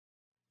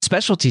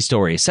Specialty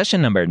Stories,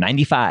 session number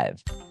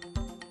 95.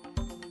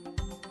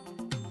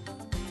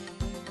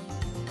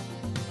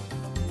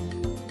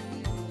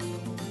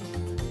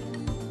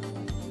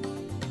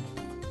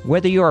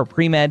 Whether you're a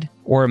pre-med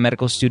or a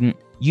medical student,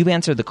 you've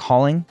answered the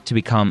calling to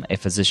become a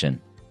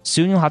physician.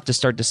 Soon you'll have to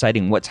start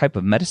deciding what type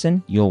of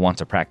medicine you'll want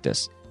to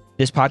practice.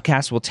 This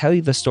podcast will tell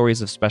you the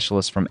stories of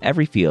specialists from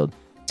every field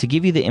to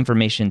give you the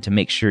information to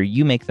make sure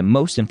you make the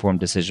most informed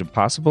decision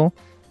possible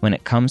when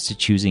it comes to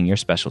choosing your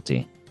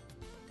specialty.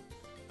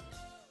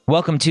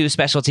 Welcome to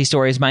Specialty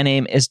Stories. My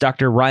name is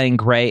Dr. Ryan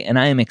Gray, and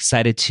I am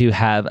excited to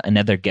have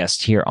another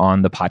guest here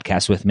on the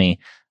podcast with me,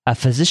 a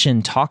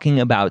physician talking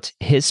about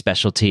his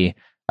specialty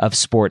of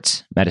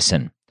sports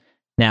medicine.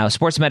 Now,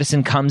 sports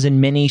medicine comes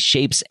in many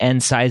shapes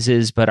and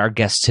sizes, but our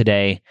guest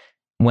today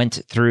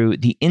went through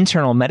the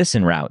internal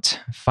medicine route,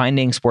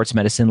 finding sports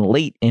medicine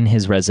late in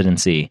his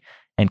residency,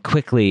 and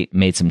quickly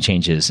made some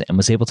changes and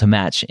was able to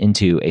match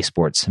into a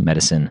sports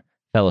medicine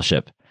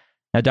fellowship.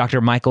 Now,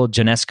 Dr. Michael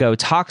Janesco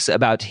talks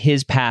about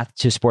his path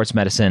to sports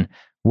medicine,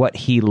 what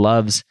he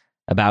loves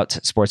about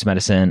sports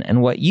medicine,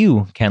 and what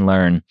you can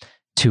learn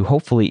to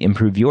hopefully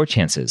improve your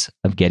chances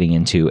of getting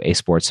into a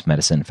sports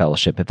medicine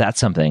fellowship, if that's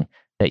something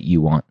that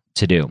you want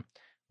to do.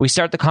 We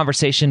start the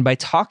conversation by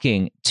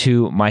talking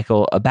to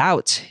Michael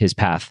about his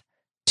path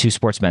to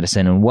sports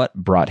medicine and what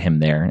brought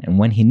him there and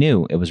when he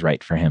knew it was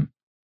right for him.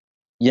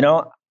 You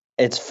know,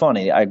 it's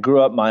funny. I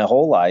grew up my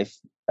whole life,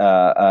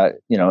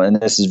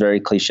 and this is very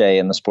cliche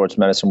in the sports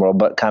medicine world,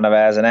 but kind of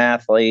as an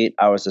athlete.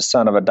 I was the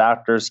son of a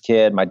doctor's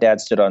kid. My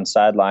dad stood on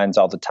sidelines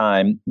all the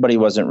time, but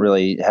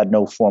he had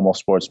no formal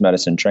sports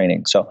medicine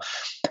training. So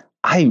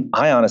I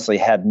honestly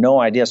had no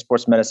idea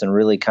sports medicine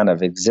really kind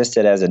of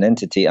existed as an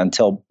entity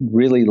until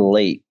really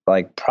late,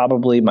 like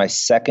probably my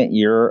second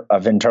year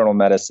of internal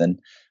medicine,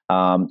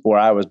 where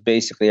I was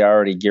basically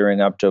already gearing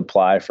up to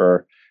apply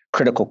for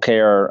critical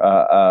care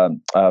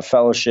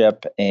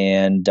fellowship,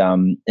 and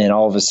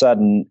all of a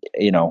sudden,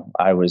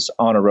 I was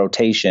on a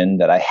rotation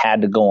that I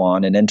had to go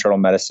on in internal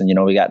medicine.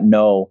 We got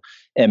no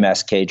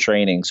MSK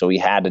training, so we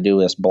had to do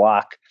this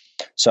block.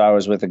 So I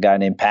was with a guy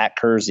named Pat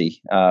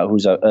Kersey,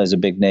 who's a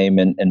big name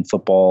in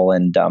football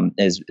and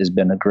has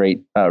been a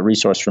great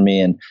resource for me.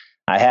 And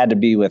I had to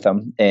be with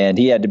him, and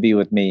he had to be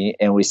with me.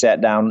 And we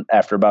sat down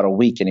after about a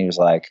week, and he was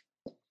like,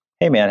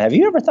 "Hey, man, have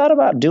you ever thought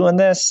about doing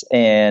this?"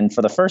 And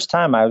for the first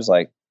time, I was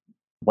like,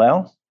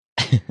 well,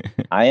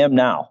 I am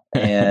now.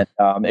 And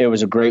it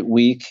was a great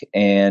week.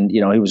 And,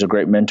 he was a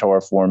great mentor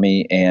for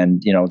me.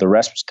 And, the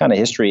rest was kind of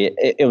history.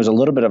 It was a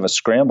little bit of a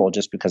scramble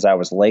just because I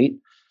was late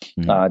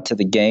to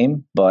the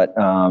game. But,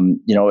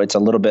 it's a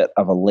little bit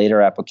of a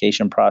later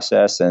application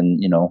process.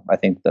 And, I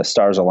think the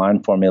stars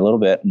aligned for me a little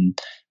bit.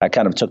 And I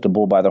kind of took the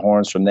bull by the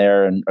horns from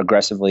there and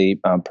aggressively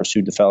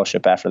pursued the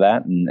fellowship after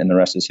that. And the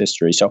rest is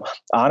history. So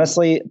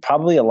honestly,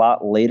 probably a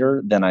lot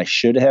later than I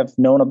should have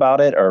known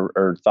about it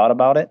or thought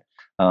about it.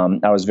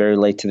 I was very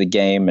late to the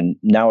game, and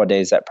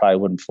nowadays that probably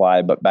wouldn't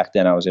fly, but back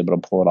then I was able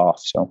to pull it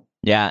off. So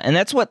yeah, and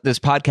that's what this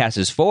podcast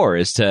is for,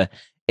 is to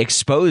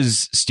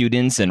expose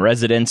students and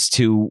residents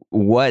to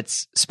what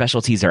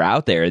specialties are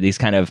out there, these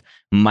kind of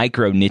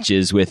micro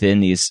niches within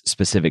these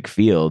specific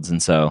fields.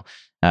 And so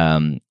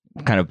kind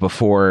of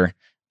before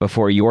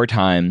your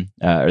time,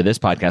 or this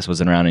podcast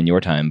wasn't around in your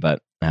time,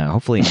 but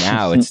hopefully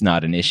now it's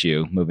not an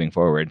issue moving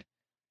forward.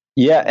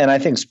 Yeah, and I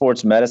think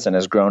sports medicine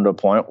has grown to a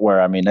point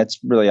where, it's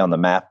really on the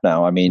map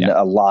now.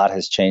 A lot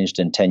has changed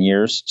in 10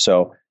 years.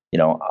 So,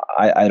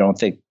 I don't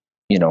think,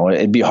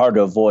 it'd be hard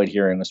to avoid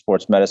hearing of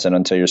sports medicine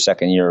until your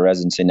second year of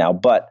residency now.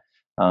 But,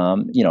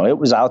 it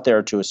was out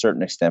there to a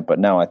certain extent, but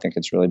now I think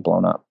it's really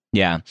blown up.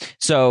 Yeah.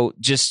 So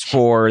just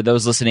for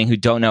those listening who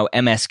don't know,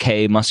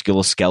 MSK,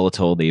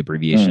 musculoskeletal, the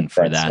abbreviation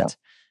for that.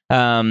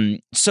 Yeah.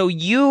 So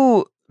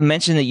you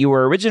mentioned that you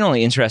were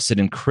originally interested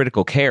in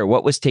critical care.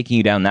 What was taking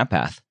you down that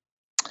path?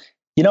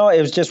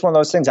 It was just one of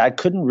those things. I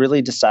couldn't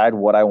really decide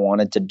what I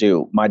wanted to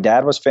do. My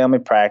dad was family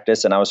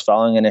practice, and I was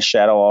following in his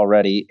shadow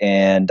already.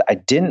 And I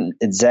didn't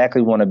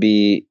exactly want to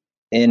be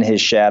in his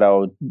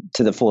shadow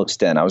to the full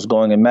extent. I was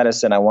going in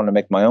medicine. I wanted to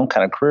make my own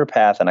kind of career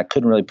path, and I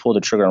couldn't really pull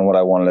the trigger on what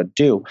I wanted to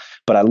do.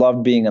 But I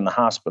loved being in the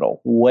hospital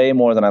way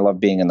more than I loved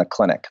being in the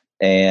clinic.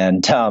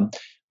 And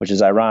which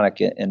is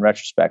ironic in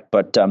retrospect.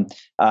 But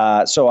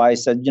so I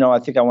said, I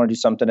think I want to do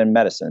something in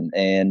medicine,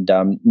 and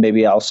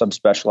maybe I'll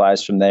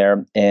subspecialize from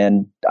there.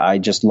 And I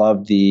just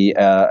love the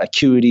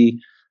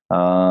acuity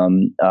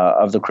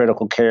of the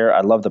critical care.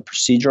 I love the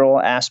procedural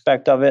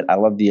aspect of it. I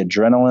love the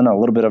adrenaline, a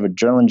little bit of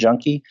adrenaline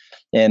junkie.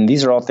 And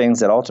these are all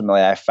things that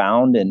ultimately I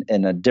found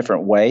in a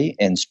different way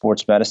in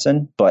sports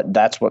medicine. But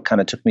that's what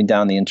kind of took me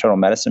down the internal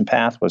medicine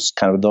path, was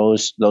kind of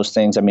those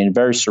things.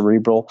 Very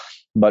cerebral,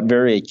 but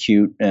very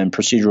acute and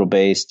procedural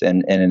based.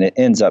 And it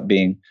ends up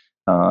being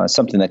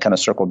something that kind of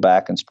circled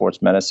back in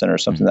sports medicine, or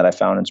something that I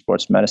found in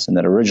sports medicine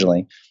that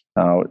originally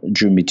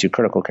drew me to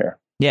critical care.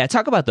 Yeah,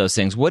 talk about those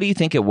things. What do you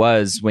think it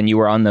was when you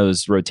were on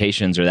those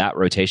rotations, or that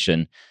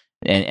rotation,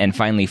 and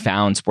finally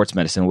found sports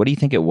medicine? What do you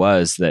think it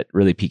was that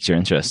really piqued your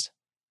interest?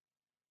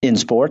 In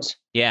sports?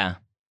 Yeah.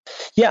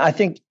 Yeah, I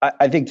think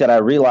that I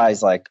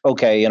realized like,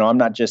 okay, I'm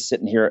not just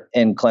sitting here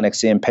in clinic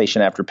seeing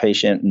patient after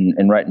patient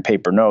and writing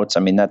paper notes. I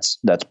mean, that's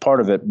part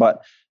of it,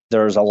 but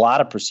there's a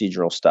lot of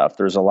procedural stuff.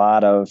 There's a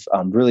lot of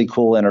really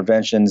cool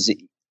interventions,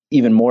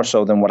 even more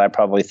so than what I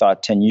probably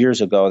thought 10 years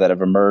ago, that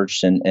have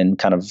emerged and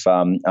kind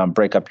of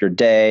break up your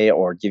day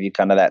or give you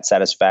kind of that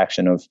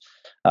satisfaction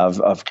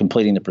of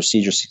completing the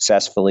procedure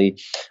successfully.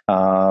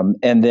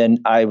 And then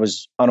I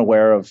was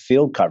unaware of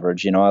field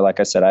coverage. Like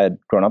I said, I had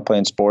grown up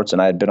playing sports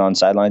and I had been on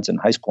sidelines in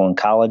high school and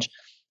college.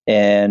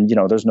 And,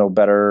 there's no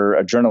better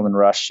adrenaline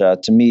rush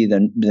to me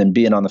than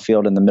being on the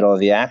field in the middle of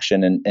the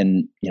action.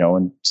 And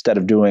instead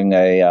of doing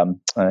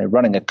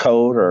running a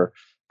code or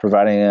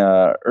providing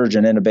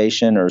urgent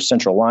intubation or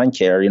central line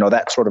care,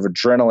 that sort of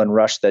adrenaline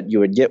rush that you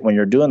would get when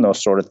you're doing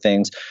those sort of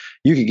things,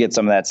 you could get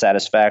some of that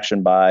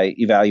satisfaction by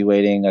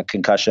evaluating a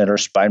concussion or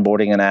spine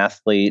boarding an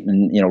athlete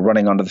and,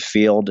 running onto the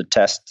field to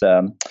test,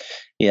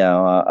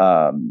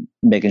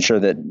 making sure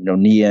that,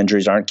 knee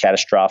injuries aren't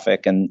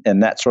catastrophic and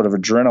that sort of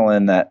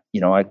adrenaline that,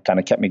 I kind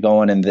of kept me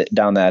going and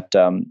down that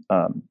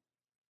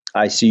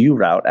ICU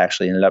route.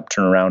 Actually ended up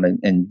turning around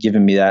and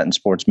giving me that in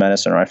sports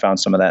medicine, or I found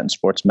some of that in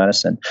sports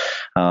medicine.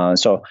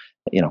 So,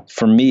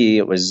 for me,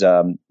 it was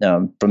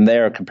from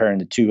there, comparing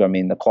the two, I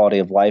mean, the quality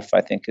of life,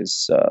 I think,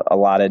 is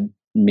allotted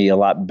me a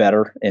lot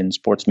better in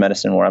sports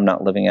medicine, where I'm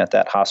not living at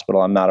that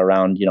hospital. I'm not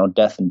around,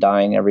 death and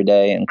dying every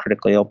day and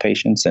critically ill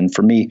patients. And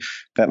for me,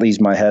 that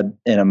leaves my head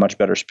in a much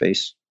better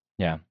space.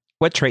 Yeah.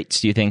 What traits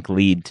do you think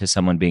lead to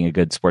someone being a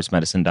good sports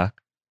medicine doc?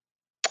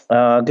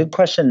 Good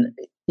question.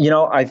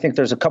 I think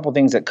there's a couple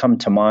things that come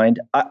to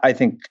mind. I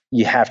think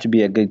you have to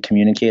be a good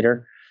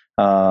communicator.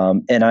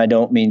 And I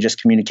don't mean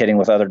just communicating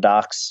with other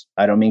docs.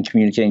 I don't mean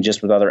communicating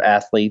just with other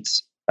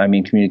athletes. I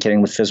mean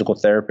communicating with physical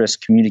therapists,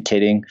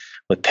 communicating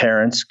with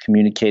parents,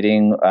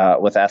 communicating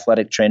with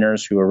athletic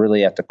trainers who are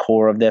really at the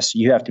core of this.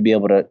 You have to be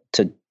able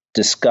to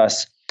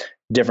discuss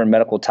different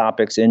medical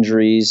topics,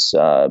 injuries,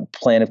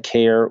 plan of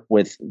care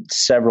with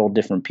several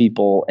different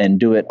people and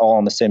do it all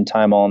on the same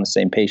time, all on the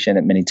same patient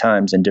at many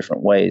times in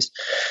different ways.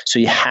 So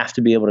you have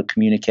to be able to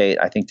communicate.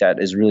 I think that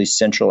is really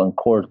central and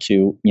core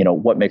to,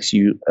 what makes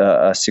you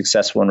a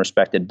successful and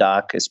respected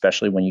doc,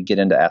 especially when you get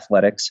into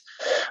athletics.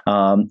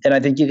 And I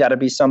think you got to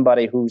be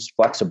somebody who's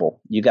flexible.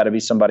 You got to be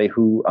somebody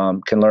who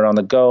can learn on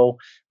the go,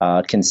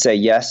 can say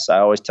yes. I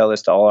always tell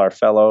this to all our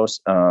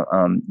fellows.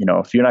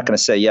 If you're not going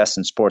to say yes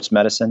in sports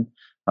medicine,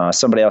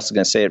 somebody else is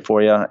going to say it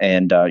for you,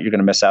 and you're going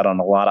to miss out on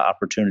a lot of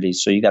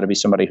opportunities. So you got to be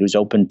somebody who's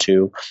open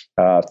to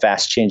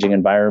fast-changing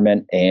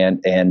environment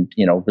and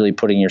really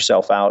putting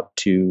yourself out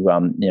to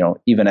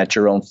even at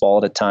your own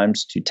fault at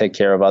times to take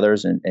care of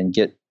others and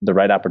get the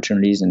right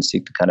opportunities and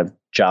seek the kind of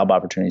job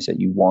opportunities that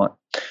you want.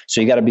 So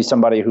you got to be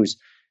somebody who's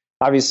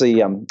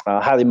obviously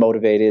highly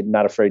motivated,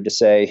 not afraid to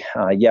say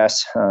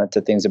yes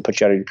to things that put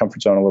you out of your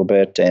comfort zone a little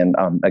bit, and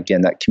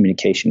again, that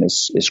communication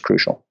is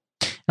crucial.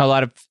 A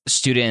lot of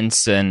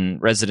students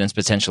and residents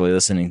potentially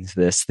listening to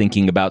this,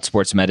 thinking about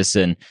sports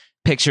medicine,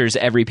 pictures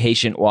every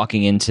patient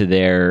walking into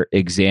their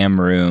exam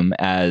room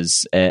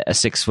as a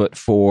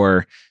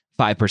 6'4",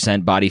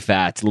 5% body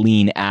fat,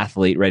 lean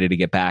athlete ready to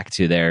get back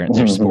to their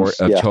sport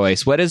of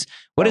choice. What is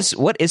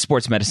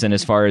sports medicine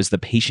as far as the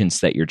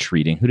patients that you're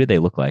treating? Who do they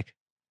look like?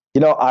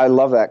 I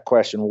love that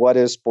question. What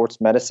is sports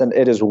medicine?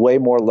 It is way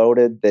more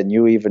loaded than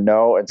you even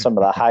know. And some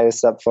of the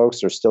highest up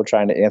folks are still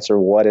trying to answer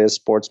what is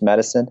sports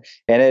medicine.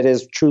 And it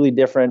is truly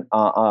different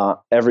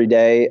every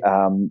day.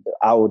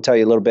 I will tell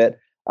you a little bit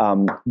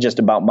just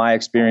about my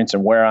experience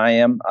and where I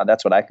am.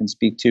 That's what I can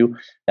speak to.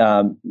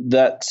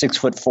 That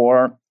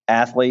 6'4"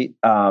 athlete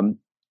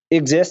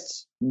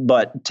exists,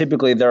 but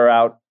typically they're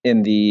out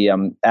in the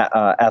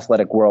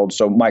athletic world.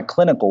 So my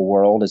clinical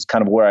world is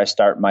kind of where I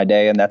start my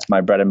day, and that's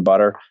my bread and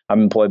butter.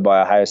 I'm employed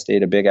by Ohio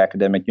State, a big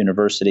academic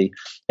university,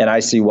 and I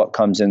see what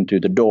comes in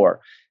through the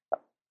door.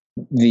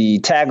 The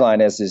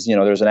tagline is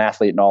there's an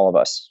athlete in all of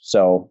us.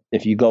 So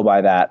if you go by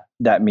that,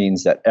 that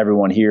means that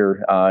everyone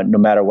here, no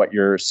matter what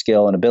your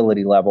skill and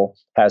ability level,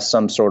 has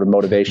some sort of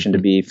motivation to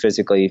be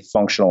physically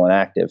functional and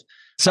active.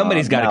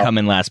 Somebody's got to come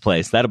in last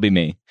place. That'll be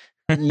me.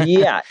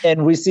 Yeah.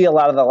 And we see a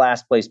lot of the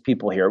last place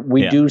people here.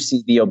 We do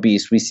see the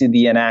obese. We see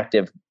the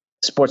inactive.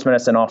 Sports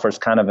medicine offers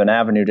kind of an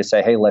avenue to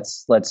say, hey,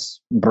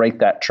 let's break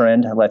that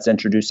trend. Let's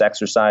introduce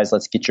exercise.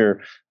 Let's get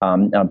your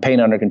pain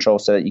under control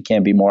so that you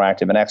can be more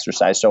active in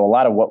exercise. So a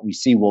lot of what we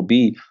see will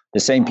be the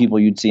same people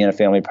you'd see in a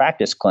family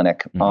practice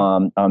clinic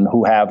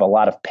who have a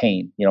lot of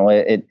pain.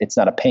 It's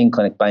not a pain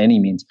clinic by any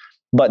means.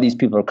 But these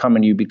people are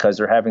coming to you because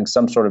they're having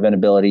some sort of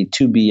inability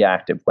to be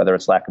active, whether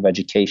it's lack of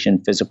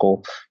education,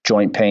 physical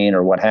joint pain,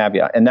 or what have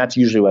you. And that's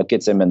usually what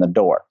gets them in the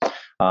door.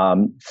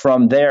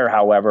 From there,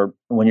 however,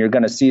 when you're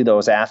going to see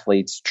those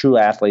athletes, true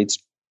athletes,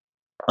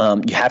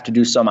 you have to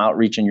do some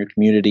outreach in your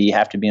community. You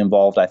have to be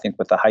involved, I think,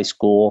 with the high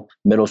school,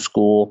 middle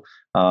school,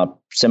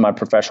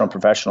 semi-professional,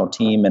 professional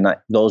team. And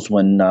that's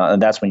when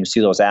you see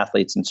those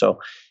athletes. And so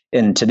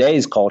in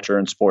today's culture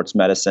in sports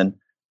medicine,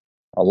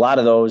 a lot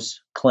of those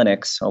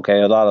clinics, a lot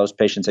of those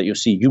patients that you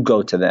see, you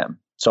go to them.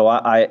 So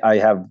I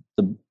have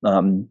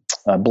the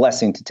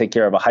blessing to take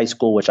care of a high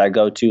school, which I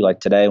go to. Like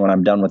today, when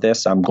I'm done with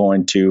this, I'm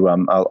going to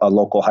a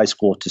local high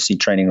school to see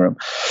training room.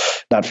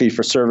 Not fee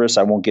for service.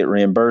 I won't get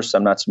reimbursed.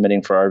 I'm not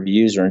submitting for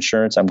RVUs or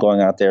insurance. I'm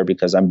going out there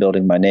because I'm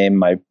building my name,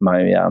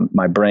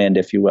 my brand,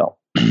 if you will.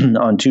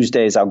 On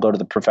Tuesdays, I'll go to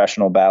the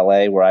professional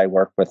ballet where I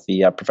work with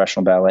the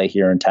professional ballet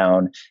here in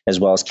town, as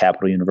well as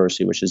Capital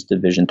University, which is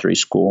Division III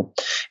school.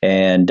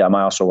 And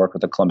I also work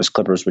with the Columbus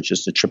Clippers, which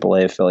is the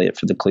AAA affiliate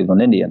for the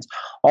Cleveland Indians.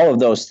 All of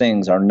those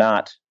things are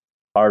not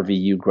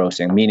RVU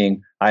grossing,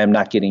 meaning I am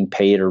not getting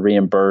paid or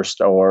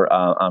reimbursed or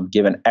I'm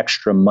given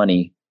extra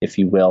money, if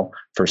you will,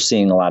 for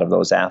seeing a lot of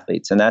those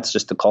athletes. And that's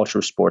just the culture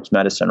of sports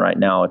medicine right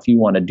now. If you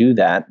want to do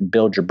that and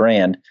build your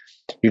brand,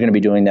 you're going to be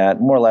doing that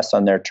more or less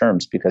on their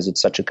terms because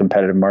it's such a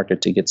competitive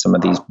market to get some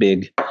of these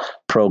big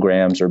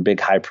programs or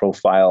big high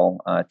profile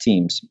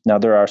teams. Now,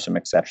 there are some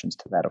exceptions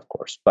to that, of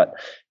course. But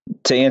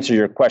to answer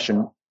your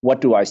question,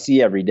 what do I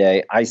see every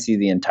day? I see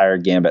the entire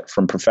gambit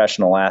from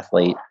professional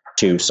athlete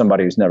to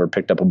somebody who's never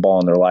picked up a ball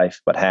in their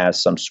life but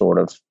has some sort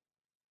of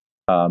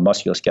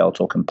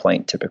musculoskeletal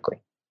complaint typically.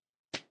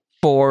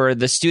 For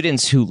the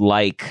students who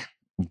like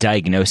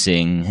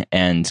diagnosing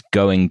and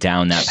going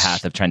down that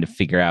path of trying to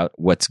figure out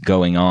what's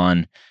going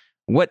on,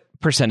 what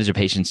percentage of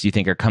patients do you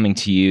think are coming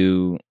to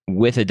you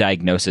with a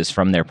diagnosis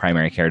from their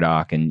primary care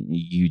doc and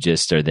you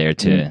just are there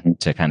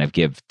to kind of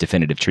give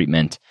definitive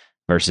treatment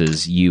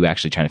versus you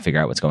actually trying to figure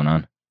out what's going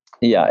on?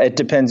 Yeah, it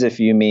depends if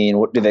you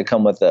mean, do they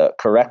come with a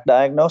correct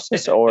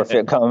diagnosis or if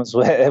it comes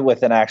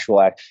with an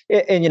actual act.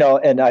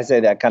 And I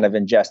say that kind of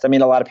in jest. I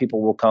mean, a lot of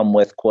people will come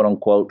with quote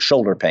unquote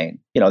shoulder pain.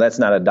 That's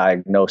not a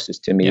diagnosis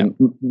to me.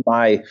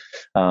 Yeah.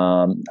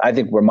 I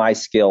think where my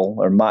skill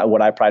or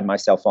what I pride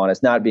myself on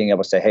is not being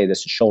able to say, hey, this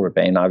is shoulder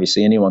pain.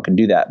 Obviously, anyone can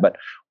do that. But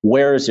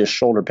where is this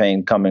shoulder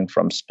pain coming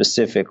from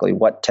specifically?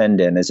 What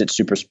tendon? Is it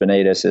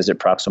supraspinatus? Is it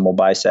proximal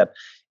bicep?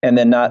 And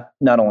then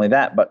not only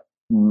that, but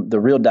the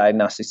real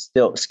diagnostic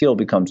skill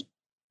becomes,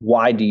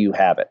 why do you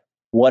have it?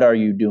 What are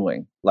you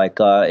doing? Like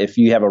if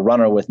you have a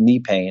runner with knee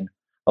pain,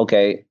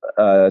 okay,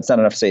 it's not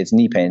enough to say it's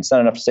knee pain. It's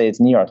not enough to say it's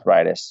knee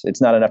arthritis. It's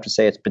not enough to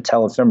say it's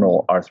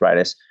patellofemoral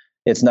arthritis.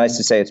 It's nice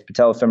to say it's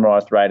patellofemoral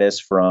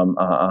arthritis from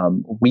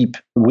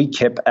weak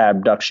hip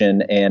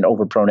abduction and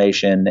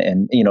overpronation.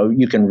 And,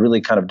 you can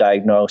really kind of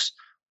diagnose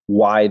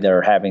why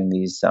they're having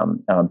these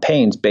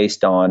pains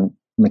based on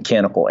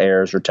mechanical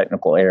errors or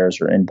technical errors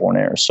or inborn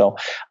errors. So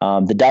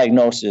the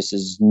diagnosis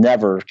is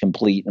never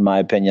complete, in my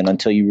opinion,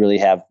 until you really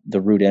have the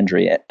root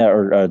injury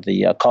or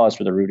the cause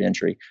for the root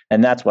injury.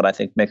 And that's what I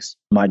think makes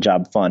my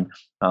job fun.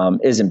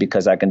 Isn't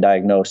because I can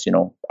diagnose,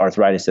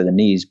 arthritis of the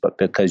knees, but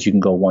because you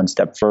can go one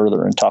step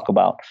further and talk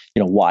about,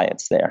 why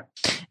it's there.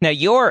 Now,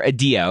 you're a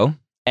DO,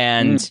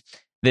 and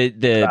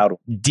the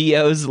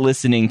DOs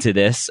listening to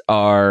this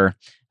are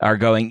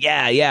going,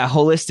 yeah,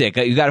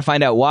 holistic. You got to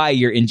find out why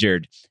you're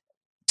injured.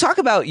 Talk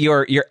about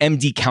your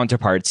MD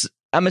counterparts.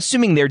 I'm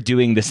assuming they're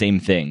doing the same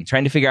thing,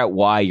 trying to figure out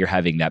why you're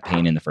having that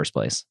pain in the first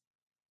place.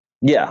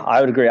 Yeah, I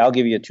would agree. I'll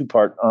give you a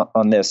two-part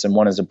on this, and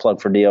one is a plug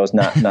for DOs,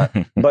 not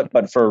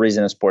but for a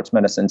reason in sports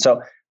medicine.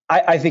 So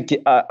I think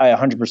I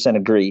 100%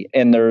 agree.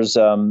 And there's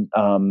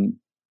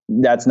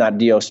that's not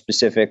DO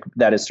specific.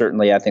 That is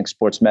certainly, I think,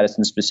 sports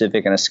medicine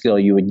specific and a skill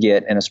you would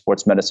get in a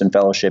sports medicine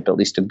fellowship, at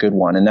least a good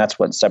one. And that's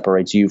what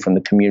separates you from the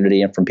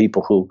community and from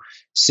people who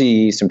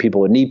see some people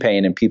with knee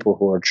pain and people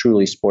who are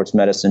truly sports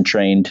medicine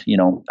trained,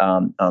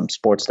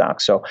 sports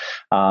docs. So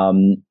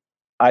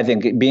I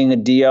think being a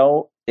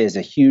DO is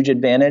a huge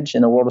advantage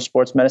in the world of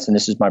sports medicine.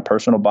 This is my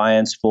personal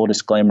bias. Full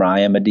disclaimer,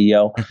 I am a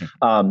DO.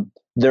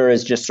 There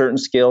is just certain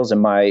skills,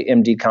 and my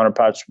MD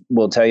counterparts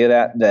will tell you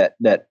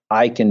that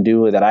I can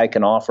do, that I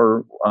can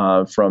offer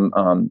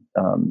from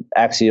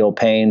axial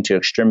pain to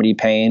extremity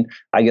pain.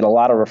 I get a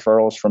lot of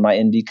referrals from my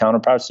MD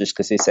counterparts just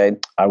because they say,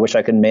 I wish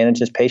I could manage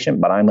this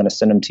patient, but I'm going to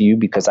send them to you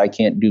because I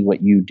can't do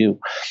what you do.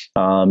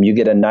 You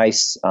get a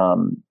nice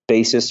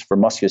basis for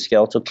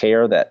musculoskeletal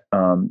care that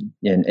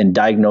in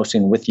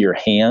diagnosing with your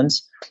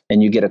hands,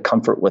 and you get a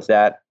comfort with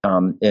that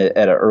at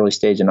an early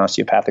stage in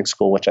osteopathic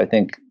school, which I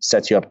think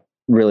sets you up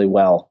really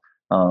well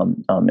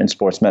in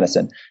sports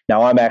medicine.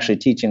 Now, I'm actually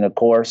teaching a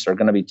course, or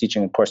going to be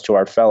teaching a course to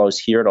our fellows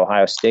here at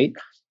Ohio State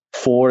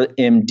for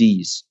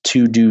MDs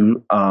to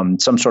do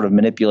some sort of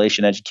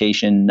manipulation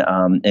education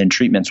and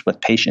treatments with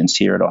patients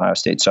here at Ohio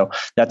State. So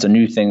that's a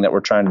new thing that we're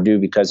trying to do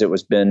because it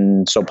was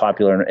been so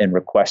popular and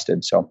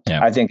requested. So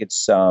yeah. I think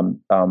it's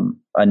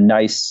a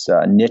nice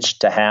niche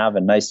to have,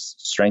 a nice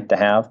strength to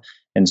have.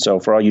 And so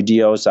for all you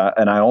DOs,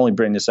 and I only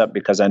bring this up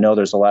because I know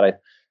there's a lot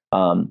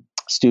of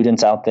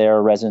students out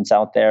there, residents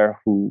out there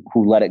who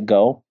let it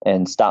go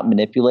and stop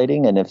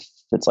manipulating. And if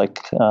it's like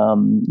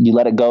you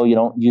let it go, you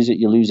don't use it,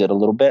 you lose it a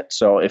little bit.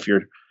 So if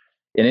you're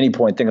at any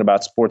point thinking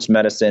about sports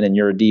medicine and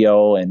you're a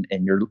DO and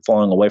you're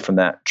falling away from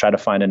that, try to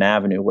find an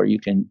avenue where you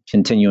can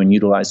continue and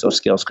utilize those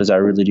skills, because I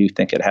really do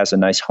think it has a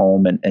nice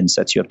home and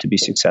sets you up to be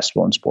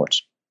successful in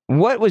sports.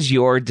 What was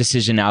your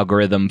decision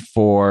algorithm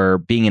for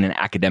being in an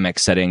academic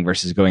setting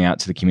versus going out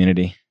to the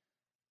community?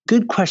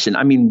 Good question.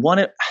 I mean,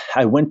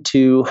 I went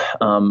to,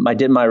 I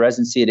did my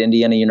residency at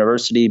Indiana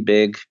University,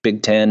 Big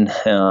Ten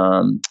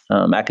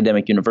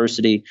academic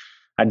university.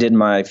 I did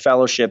my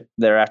fellowship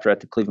thereafter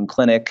at the Cleveland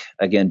Clinic,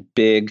 again,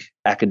 big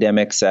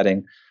academic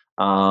setting.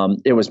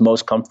 It was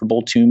most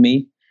comfortable to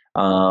me.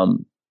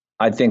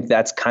 I think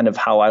that's kind of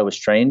how I was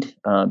trained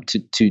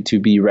to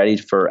be ready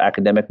for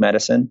academic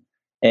medicine.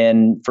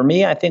 And for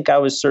me, I think I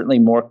was certainly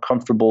more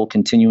comfortable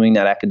continuing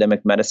that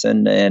academic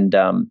medicine. And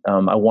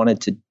I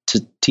wanted to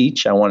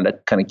teach. I wanted to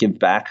kind of give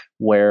back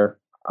where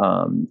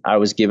I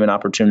was given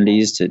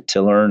opportunities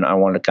to learn. I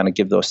wanted to kind of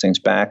give those things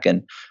back.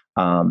 And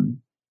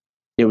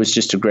it was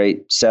just a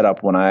great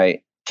setup when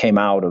I came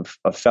out of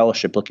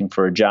fellowship looking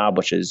for a job,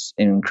 which is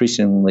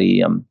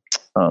increasingly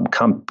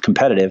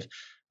competitive.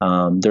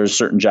 There's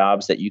certain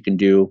jobs that you can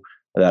do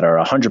that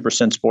are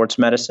 100% sports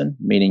medicine,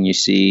 meaning you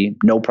see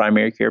no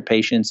primary care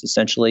patients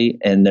essentially.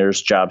 And there's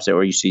jobs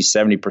where you see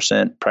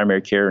 70%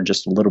 primary care and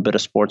just a little bit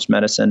of sports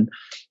medicine.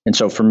 And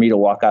so for me to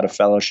walk out of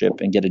fellowship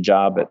and get a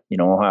job at,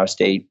 Ohio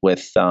State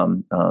with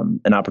an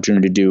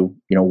opportunity to do,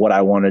 what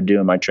I want to do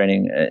in my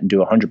training and do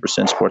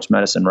 100% sports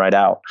medicine right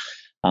out,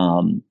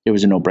 it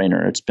was a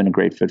no-brainer. It's been a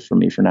great fit for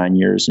me for 9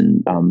 years,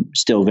 and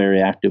still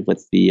very active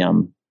with the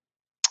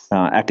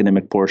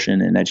academic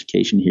portion and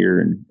education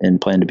here,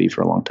 and plan to be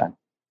for a long time.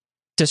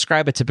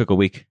 Describe a typical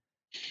week.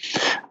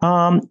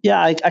 I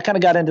kind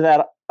of got into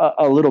that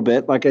a little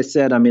bit. Like I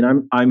said, I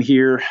mean, I'm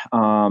here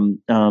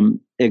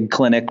in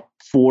clinic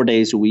 4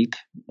 days a week.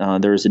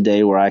 There's a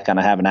day where I kind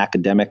of have an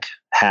academic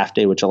half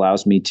day, which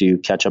allows me to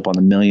catch up on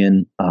the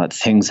million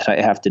things that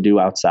I have to do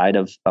outside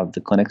of the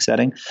clinic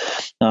setting.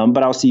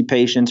 But I'll see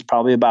patients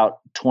probably about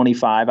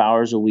 25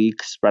 hours a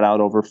week spread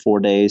out over 4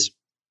 days,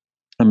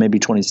 or maybe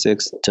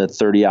 26 to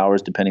 30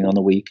 hours, depending on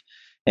the week.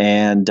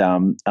 And,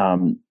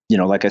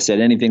 like I said,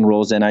 anything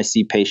rolls in. I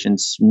see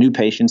new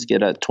patients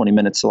get a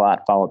 20-minute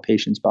slot, follow-up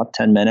patients about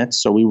 10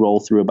 minutes. So we roll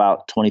through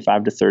about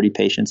 25 to 30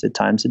 patients at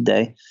times a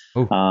day.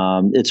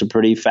 It's a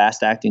pretty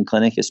fast-acting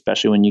clinic,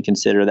 especially when you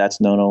consider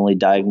that's not only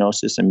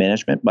diagnosis and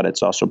management, but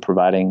it's also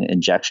providing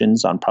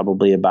injections on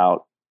probably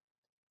about,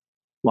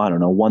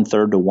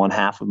 1/3 to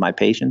 1/2 of my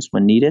patients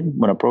when needed,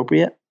 when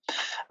appropriate.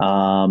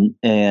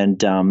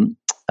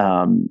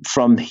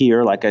 From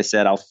here, like I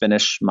said, I'll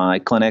finish my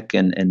clinic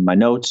and my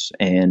notes,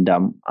 and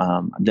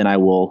then I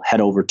will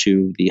head over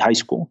to the high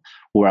school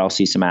where I'll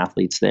see some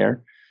athletes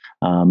there.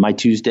 My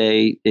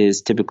Tuesday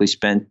is typically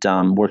spent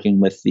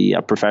working with the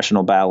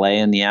professional ballet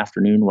in the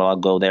afternoon while I'll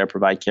go there,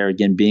 provide care.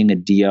 Again, being a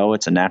DO,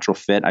 it's a natural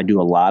fit. I do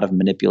a lot of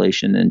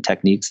manipulation and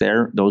techniques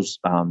there. Those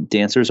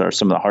dancers are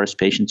some of the hardest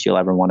patients you'll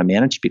ever want to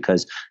manage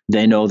because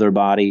they know their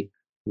body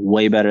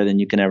way better than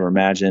you can ever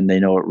imagine. They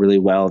know it really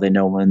well. They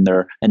know when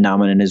their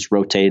innominate is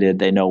rotated.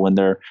 They know when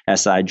their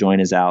SI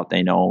joint is out.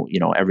 They know,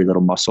 every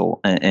little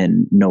muscle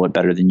and know it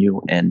better than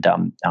you. And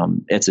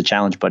it's a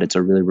challenge, but it's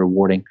a really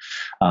rewarding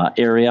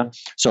area.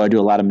 So I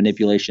do a lot of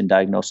manipulation,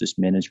 diagnosis,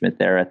 management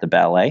there at the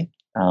ballet,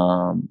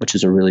 which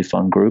is a really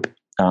fun group.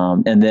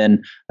 And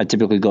then I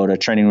typically go to a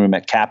training room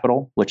at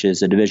Capital, which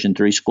is a Division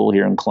III school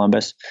here in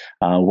Columbus,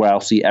 where I'll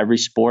see every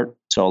sport.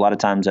 So a lot of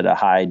times at a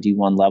high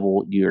D1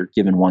 level, you're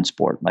given one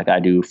sport. Like I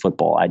do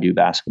football, I do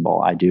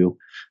basketball, I do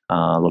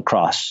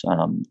lacrosse.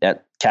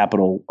 At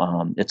Capital,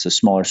 it's a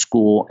smaller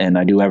school, and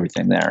I do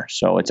everything there.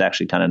 So it's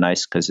actually kind of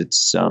nice because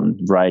it's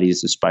variety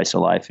is the spice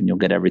of life, and you'll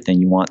get everything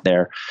you want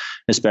there.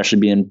 Especially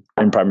being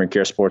in primary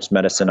care sports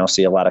medicine, I'll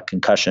see a lot of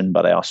concussion,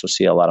 but I also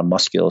see a lot of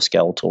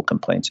musculoskeletal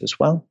complaints as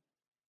well.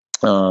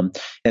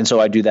 And so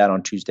I do that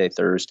on Tuesday,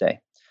 Thursday,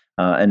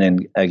 and then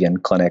again,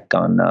 clinic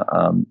on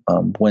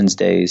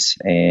Wednesdays,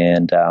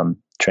 and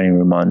training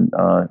room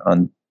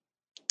on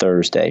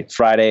Thursday.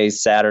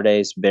 Fridays,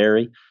 Saturdays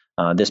vary.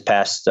 This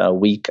past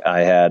week,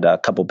 I had a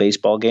couple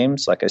baseball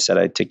games. Like I said,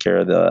 I take care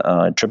of the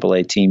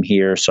AAA team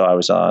here, so I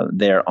was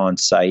there on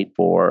site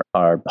for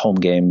our home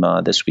game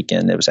this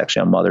weekend. It was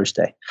actually on Mother's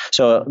Day.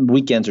 So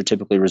weekends are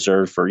typically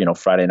reserved for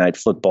Friday night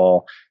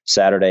football,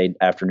 Saturday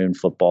afternoon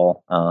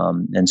football,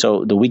 and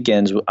so the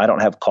weekends I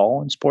don't have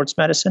call in sports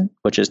medicine,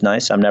 which is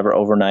nice. I'm never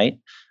overnight.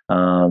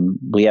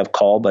 We have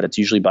call, but it's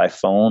usually by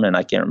phone, and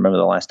I can't remember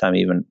the last time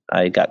even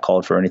I got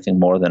called for anything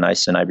more than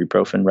ice and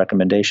ibuprofen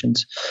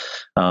recommendations.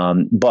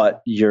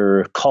 But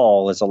your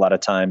call is a lot of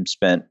time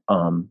spent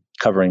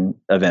covering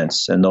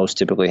events, and those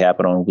typically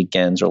happen on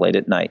weekends or late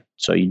at night.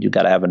 So you do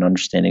got to have an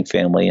understanding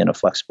family and a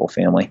flexible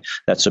family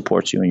that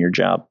supports you in your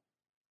job.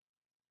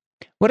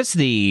 What does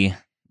the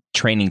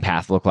training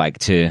path look like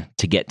to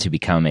get to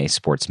become a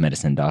sports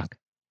medicine doc?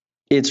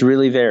 It's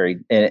really varied,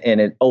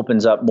 and it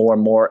opens up more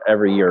and more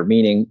every year.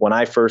 Meaning, when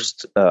I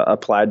first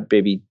applied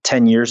maybe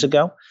 10 years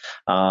ago,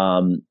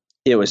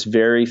 it was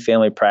very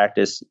family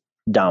practice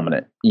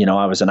dominant.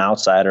 I was an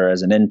outsider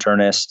as an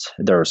internist.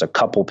 There was a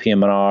couple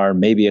PM&R,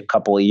 maybe a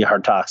couple ER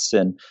docs,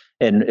 and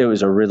it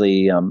was a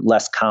really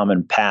less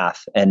common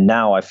path. And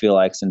now I feel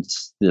like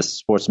since this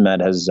sports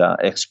med has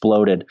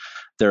exploded,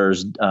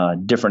 there's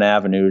different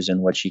avenues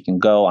in which you can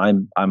go.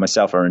 I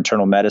myself are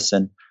internal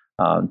medicine.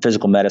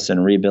 physical medicine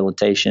and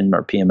rehabilitation,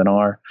 or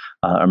PM&R,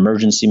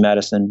 emergency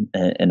medicine,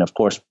 and of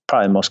course,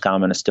 probably most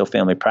common is still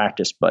family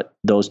practice, but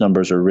those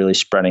numbers are really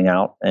spreading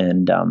out.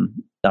 And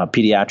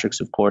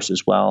pediatrics, of course,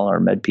 as well, or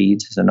med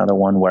peds is another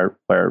one where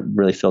it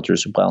really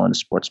filters well into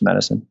sports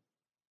medicine.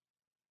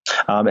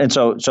 And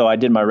so I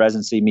did my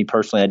residency. Me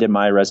personally, I did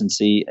my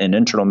residency in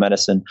internal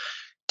medicine.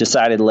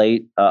 Decided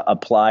late,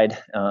 applied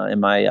in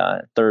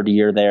my third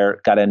year there,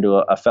 got into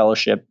a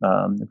fellowship,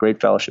 a great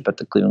fellowship at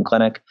the Cleveland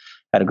Clinic.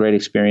 Had a great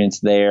experience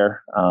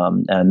there,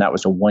 and that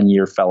was a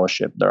 1-year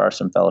fellowship. There are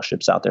some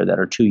fellowships out there that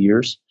are 2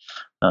 years.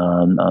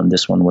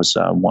 This one was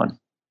 1.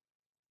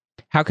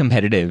 How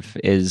competitive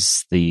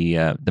is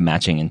the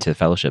matching into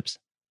fellowships?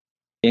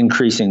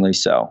 Increasingly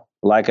so.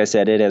 Like I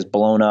said, it has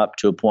blown up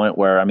to a point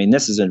where, I mean,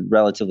 this is a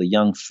relatively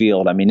young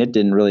field. I mean, it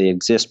didn't really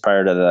exist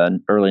prior to the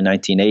early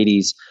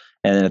 1980s.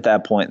 And then at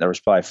that point, there was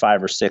probably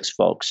 5 or 6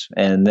 folks.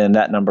 And then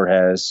that number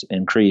has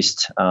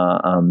increased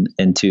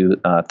into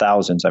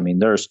thousands. I mean,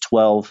 there's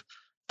 12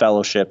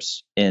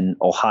 fellowships in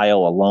Ohio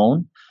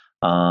alone.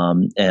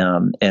 And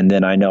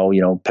then I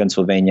know,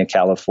 Pennsylvania,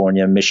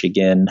 California,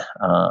 Michigan.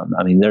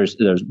 I mean, there's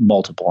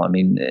multiple. I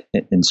mean,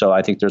 and so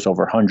I think there's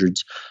over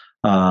hundreds,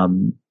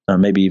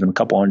 maybe even a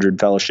couple hundred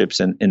fellowships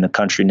in the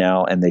country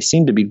now, and they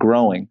seem to be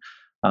growing.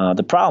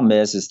 The problem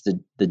is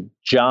the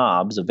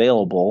jobs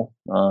available,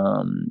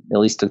 at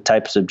least the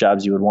types of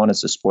jobs you would want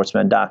as a sports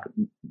med doc,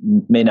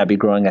 may not be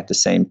growing at the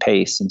same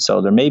pace. And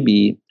so there may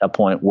be a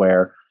point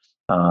where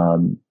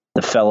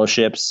the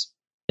fellowships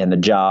and the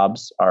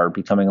jobs are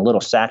becoming a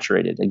little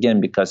saturated,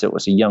 again, because it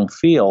was a young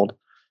field.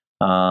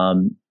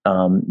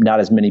 Not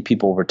as many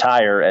people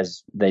retire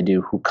as they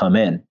do who come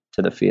in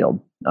to the field.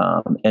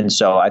 And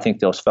so I think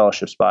those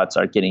fellowship spots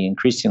are getting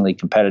increasingly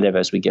competitive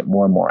as we get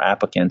more and more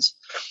applicants.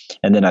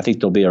 And then I think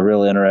there'll be a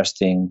real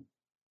interesting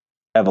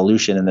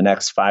evolution in the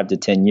next 5 to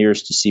 10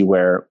 years to see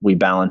where we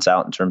balance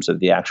out in terms of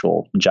the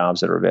actual jobs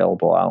that are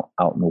available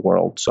out in the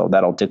world. So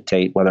that'll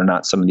dictate whether or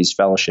not some of these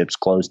fellowships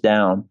close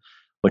down,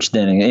 which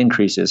then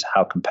increases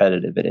how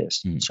competitive it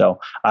is. So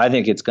I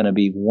think it's going to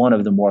be one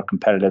of the more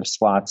competitive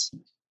slots.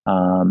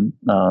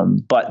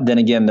 But then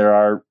again, there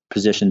are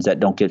positions that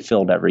don't get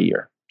filled every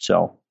year.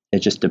 So it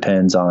just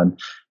depends on,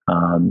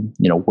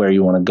 where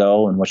you want to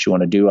go and what you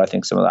want to do. I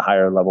think some of the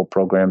higher level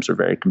programs are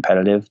very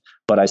competitive,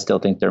 but I still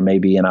think there may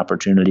be an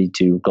opportunity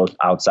to go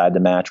outside the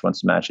match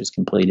once the match is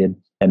completed.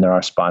 And there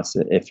are spots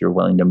that if you're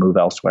willing to move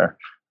elsewhere.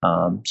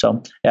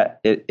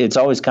 It's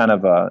always kind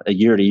of a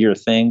year to year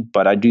thing,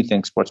 but I do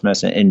think sports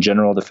medicine in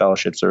general, the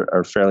fellowships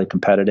are fairly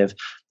competitive.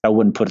 I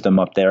wouldn't put them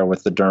up there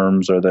with the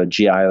derms or the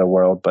GI of the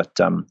world, but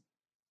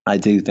I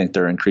do think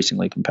they're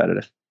increasingly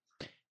competitive.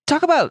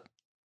 Talk about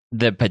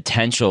the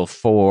potential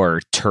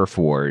for turf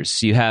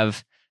wars. You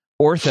have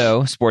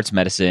ortho sports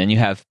medicine, you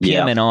have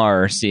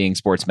PM&R seeing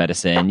sports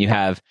medicine, you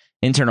have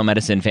internal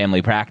medicine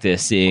family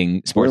practice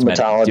seeing sports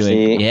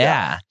medicine.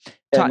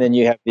 And then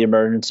you have the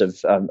emergence of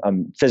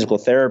physical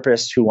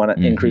therapists who want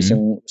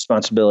increasing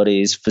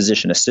responsibilities,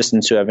 physician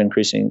assistants who have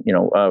increasing,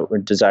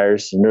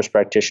 desires, nurse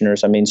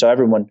practitioners. I mean, so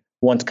everyone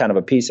wants kind of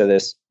a piece of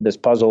this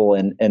puzzle,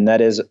 and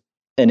that is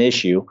an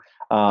issue.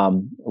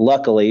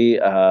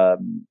 Luckily,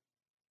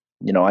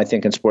 I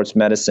think in sports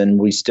medicine,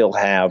 we still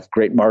have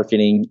great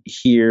marketing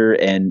here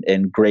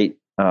and great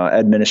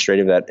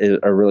administrative that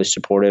are really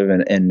supportive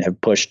and have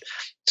pushed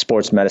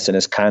sports medicine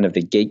as kind of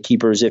the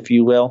gatekeepers, if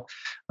you will,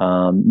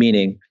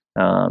 meaning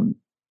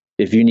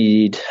if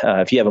you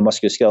have a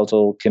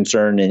musculoskeletal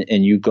concern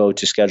and you go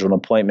to schedule an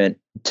appointment,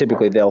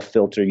 typically they'll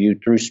filter you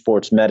through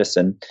sports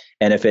medicine.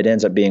 And if it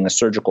ends up being a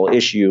surgical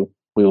issue,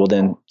 we will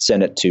then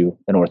send it to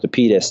an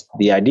orthopedist.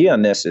 The idea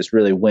on this is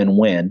really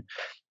win-win,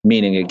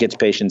 meaning it gets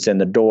patients in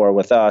the door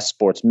with us,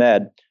 sports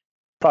med.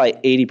 Probably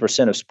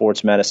 80% of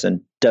sports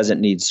medicine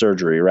doesn't need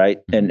surgery, right?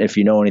 And if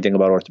you know anything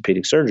about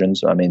orthopedic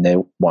surgeons, I mean, they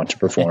want to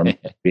perform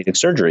orthopedic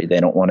surgery. They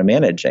don't want to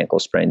manage ankle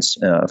sprains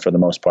for the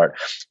most part.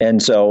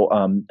 And so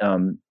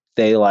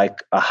they like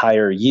a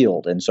higher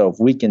yield. And so if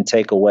we can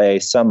take away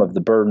some of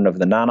the burden of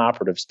the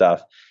non-operative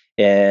stuff,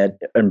 it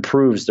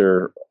improves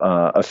their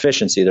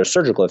efficiency, their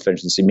surgical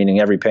efficiency, meaning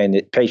every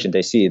patient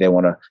they see, they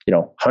want to,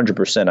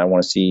 100%, I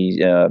want to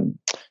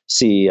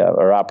see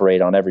or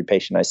operate on every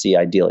patient I see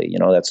ideally.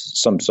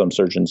 That's some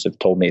surgeons have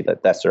told me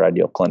that that's their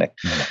ideal clinic.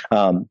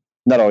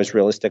 Not always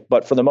realistic,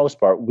 but for the most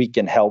part, we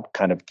can help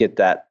kind of get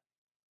that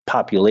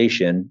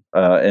population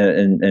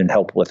and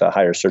help with a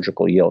higher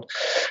surgical yield.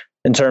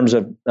 In terms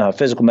of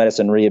physical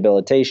medicine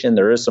rehabilitation,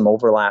 there is some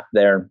overlap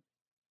there.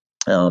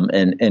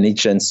 And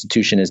each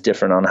institution is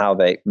different on how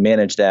they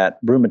manage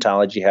that.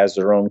 Rheumatology has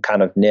their own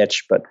kind of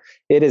niche, but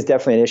it is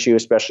definitely an issue,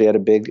 especially at a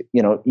big,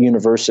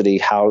 university,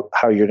 how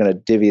you're going to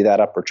divvy that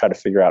up or try to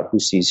figure out who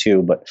sees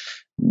who. But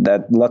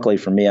that, luckily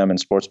for me, I'm in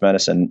sports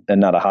medicine and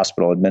not a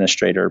hospital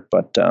administrator.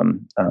 But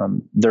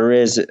there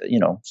is,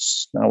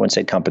 I wouldn't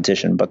say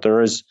competition, but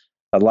there is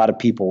a lot of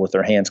people with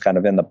their hands kind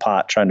of in the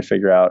pot trying to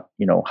figure out,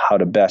 how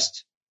to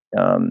best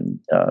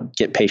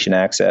get patient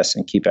access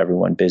and keep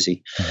everyone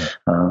busy.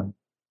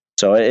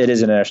 So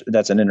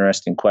that's an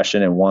interesting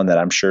question, and one that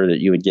I'm sure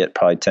that you would get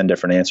probably 10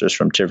 different answers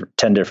from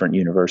 10 different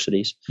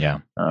universities. Yeah.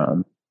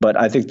 But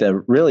I think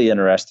the really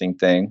interesting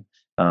thing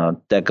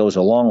that goes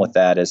along with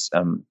that is,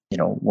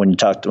 when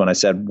I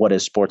said, what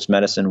is sports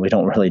medicine? We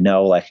don't really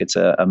know, like it's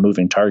a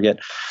moving target.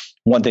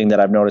 One thing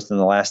that I've noticed in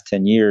the last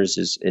 10 years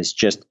is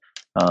just,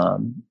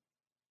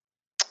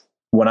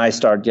 when I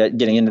started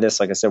getting into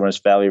this, like I said, when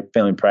it was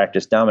family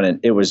practice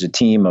dominant, it was a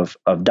team of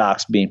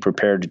docs being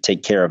prepared to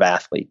take care of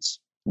athletes,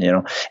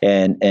 and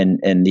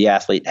the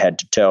athlete head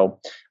to toe.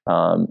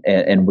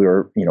 And we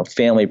were,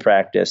 family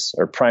practice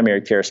or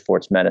primary care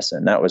sports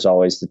medicine. That was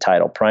always the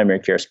title, primary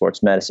care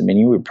sports medicine.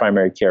 Meaning we were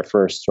primary care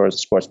first, sort of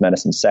sports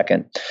medicine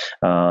second.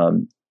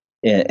 And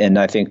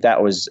I think that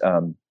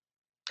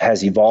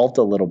has evolved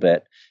a little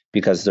bit,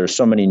 because there's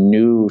so many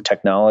new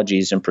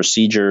technologies and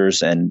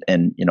procedures and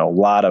a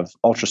lot of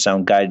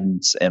ultrasound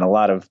guidance and a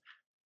lot of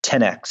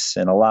 10X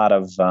and a lot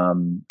of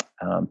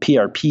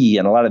PRP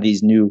and a lot of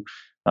these new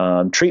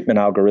treatment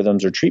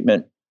algorithms or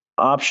treatment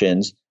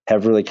options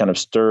have really kind of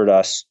stirred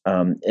us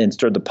and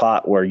stirred the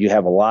pot, where you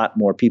have a lot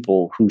more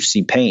people who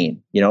see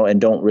pain, and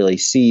don't really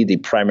see the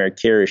primary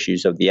care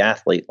issues of the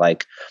athlete,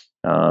 like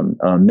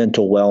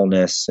mental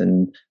wellness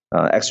and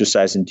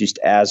exercise-induced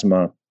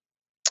asthma,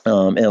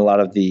 and a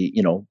lot of the,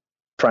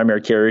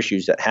 primary care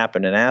issues that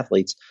happen in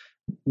athletes.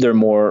 They're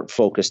more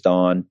focused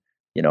on,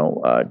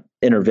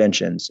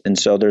 interventions. And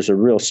so there's a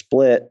real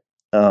split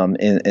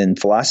in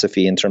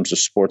philosophy in terms of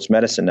sports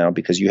medicine now,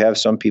 because you have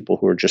some people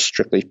who are just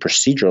strictly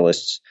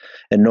proceduralists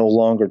and no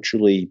longer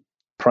truly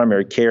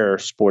primary care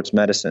sports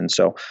medicine.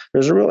 So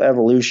there's a real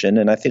evolution,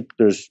 and I think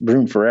there's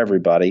room for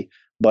everybody.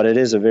 But it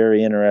is a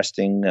very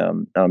interesting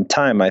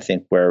time, I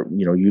think, where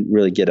you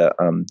really get a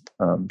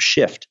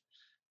shift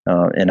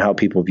in how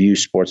people view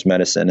sports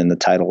medicine and the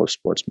title of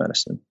sports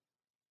medicine.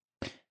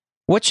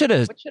 What should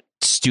a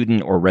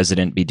student or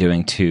resident be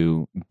doing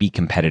to be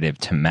competitive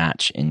to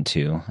match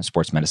into a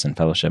sports medicine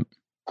fellowship?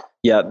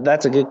 Yeah,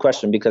 that's a good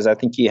question, because I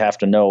think you have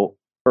to know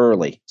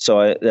early.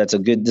 So this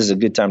is a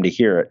good time to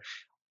hear it.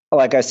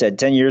 Like I said,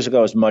 10 years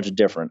ago is much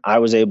different. I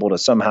was able to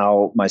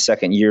somehow, my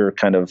second year,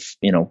 kind of,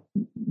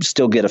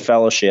 still get a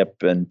fellowship.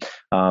 And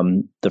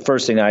the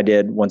first thing I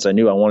did once I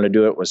knew I wanted to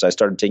do it was I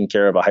started taking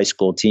care of a high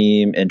school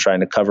team and trying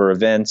to cover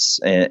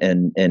events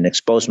and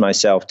expose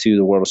myself to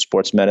the world of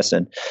sports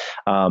medicine.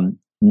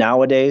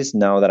 Nowadays,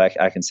 now that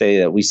I can say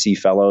that we see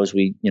fellows,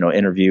 we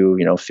interview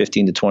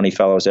 15 to 20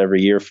 fellows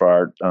every year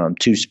for our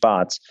 2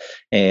 spots,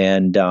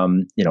 and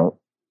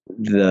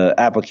the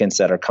applicants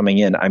that are coming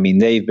in, I mean,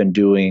 they've been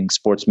doing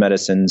sports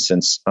medicine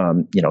since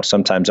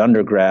sometimes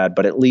undergrad,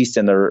 but at least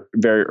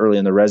very early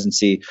in the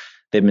residency,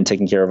 they've been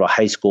taking care of a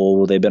high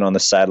school. They've been on the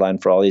sideline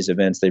for all these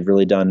events. They've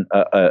really done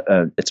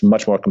it's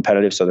much more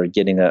competitive, so they're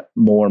getting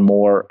more and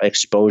more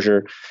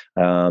exposure.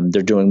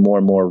 They're doing more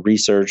and more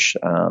research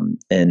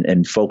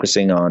and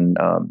focusing on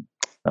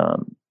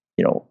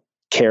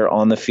care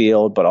on the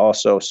field, but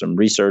also some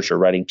research or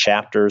writing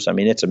chapters. I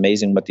mean, it's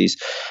amazing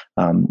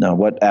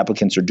what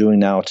applicants are doing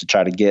now to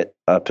try to get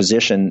a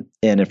position.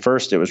 And at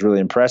first, it was really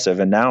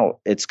impressive, and now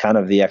it's kind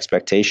of the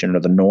expectation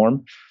or the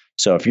norm.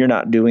 So if you're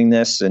not doing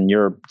this and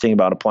you're thinking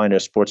about applying to a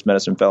sports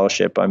medicine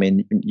fellowship, I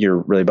mean, you're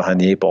really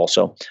behind the 8 ball.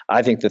 So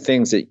I think the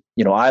things that,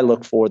 I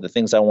look for, the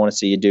things I want to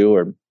see you do,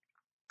 or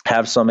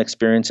have some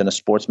experience in a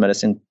sports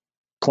medicine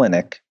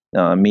clinic,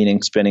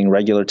 meaning spending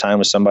regular time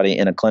with somebody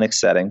in a clinic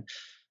setting,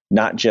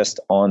 not just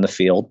on the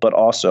field, but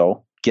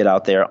also get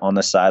out there on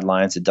the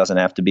sidelines. It doesn't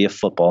have to be a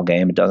football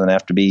game. It doesn't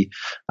have to be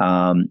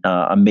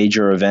a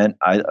major event.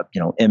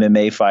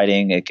 MMA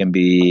fighting. It can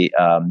be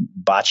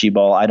bocce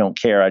ball. I don't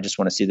care. I just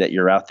want to see that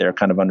you're out there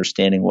kind of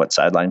understanding what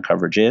sideline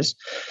coverage is.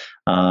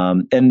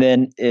 And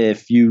then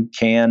if you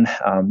can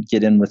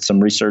get in with some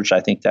research, I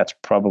think that's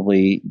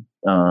probably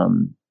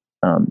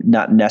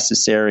not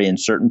necessary in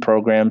certain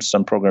programs.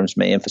 Some programs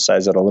may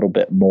emphasize it a little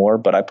bit more,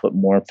 but I put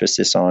more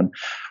emphasis on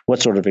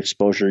what sort of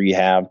exposure you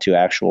have to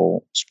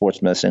actual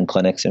sports medicine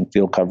clinics and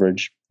field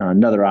coverage.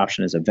 Another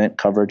option is event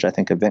coverage. I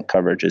think event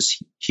coverage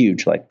is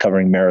huge, like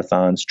covering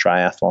marathons,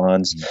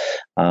 triathlons,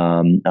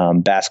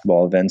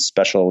 basketball events,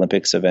 Special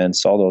Olympics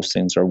events. All those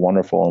things are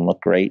wonderful and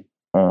look great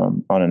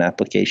on an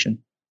application.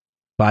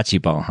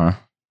 Bocce ball, huh?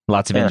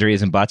 Lots of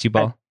injuries in bocce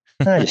ball?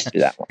 I just do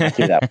that one. I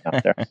do that one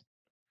out there.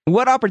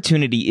 What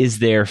opportunity is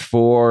there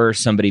for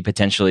somebody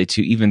potentially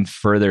to even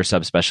further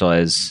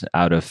subspecialize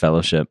out of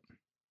fellowship?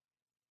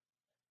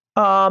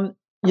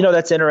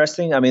 That's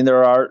interesting. I mean,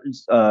 there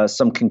are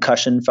some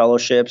concussion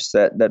fellowships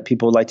that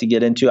people would like to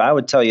get into. I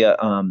would tell you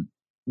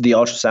the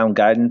ultrasound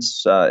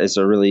guidance is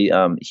a really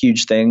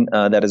huge thing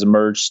that has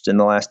emerged in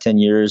the last 10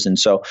 years. And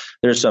so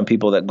there's some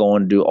people that go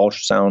on to do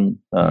ultrasound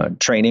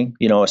training,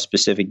 a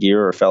specific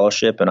year or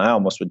fellowship. And I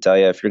almost would tell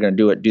you, if you're going to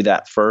do it, do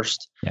that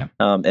first,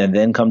 and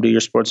then come do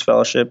your sports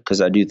fellowship,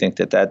 because I do think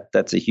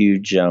that's a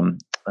huge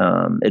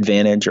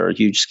advantage or a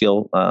huge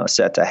skill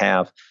set to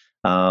have.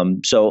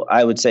 So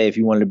I would say if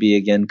you wanted to be,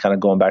 again, kind of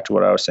going back to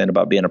what I was saying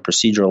about being a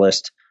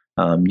proceduralist,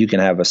 you can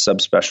have a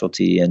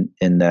subspecialty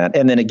in that.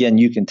 And then again,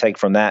 you can take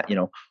from that,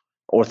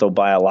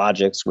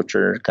 orthobiologics, which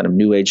are kind of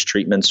new age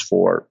treatments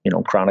for,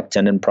 chronic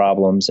tendon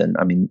problems. And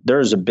I mean,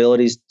 there's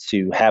abilities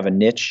to have a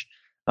niche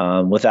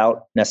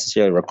without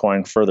necessarily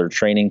requiring further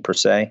training per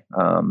se.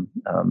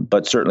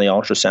 But certainly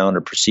ultrasound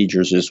or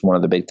procedures is one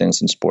of the big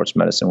things in sports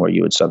medicine where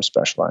you would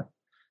subspecialize.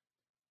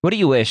 What do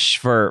you wish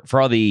for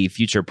all the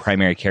future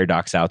primary care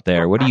docs out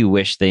there? What do you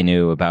wish they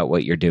knew about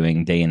what you're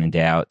doing day in and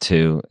day out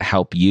to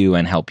help you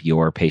and help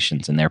your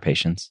patients and their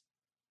patients?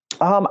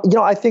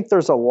 I think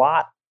there's a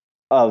lot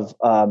of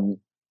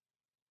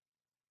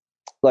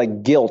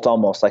like guilt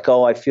almost, like,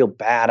 oh, I feel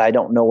bad. I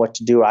don't know what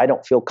to do. I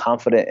don't feel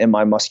confident in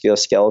my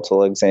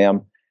musculoskeletal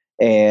exam.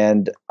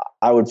 And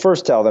I would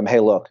first tell them,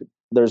 hey, look,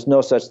 there's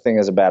no such thing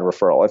as a bad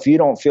referral. If you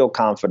don't feel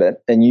confident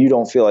and you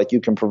don't feel like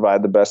you can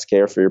provide the best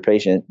care for your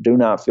patient, do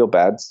not feel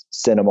bad.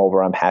 Send them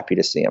over. I'm happy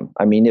to see them.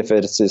 I mean, if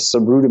it's as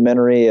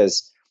rudimentary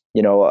as,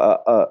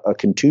 a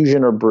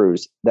contusion or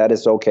bruise, that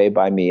is okay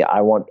by me.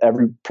 I want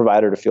every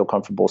provider to feel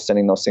comfortable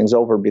sending those things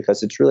over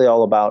because it's really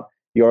all about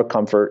your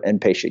comfort and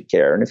patient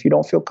care. And if you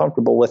don't feel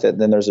comfortable with it,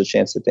 then there's a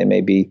chance that they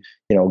may be,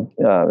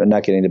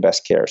 not getting the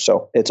best care.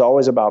 So it's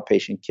always about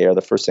patient care.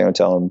 The first thing I would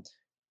tell them,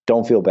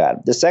 don't feel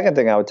bad. The second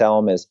thing I would tell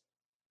them is,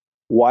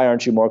 why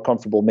aren't you more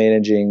comfortable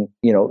managing,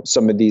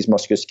 some of these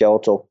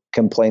musculoskeletal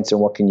complaints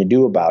and what can you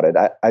do about it?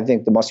 I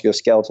think the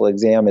musculoskeletal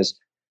exam is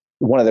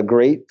one of the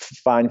great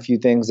fine few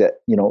things that,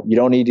 you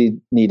don't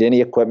need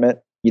any equipment.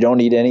 You don't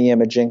need any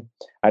imaging.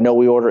 I know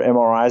we order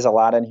MRIs a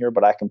lot in here,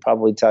 but I can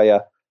probably tell you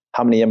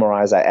how many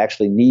MRIs I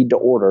actually need to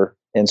order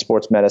in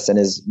sports medicine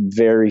is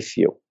very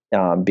few,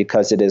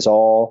 because it is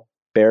all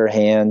bare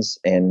hands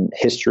and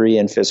history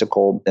and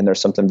physical. And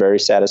there's something very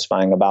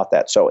satisfying about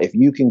that. So if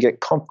you can get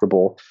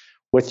comfortable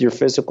with your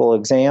physical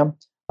exam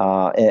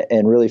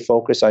and really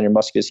focus on your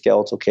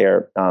musculoskeletal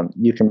care,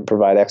 you can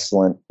provide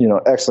excellent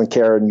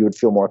care, and you would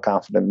feel more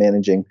confident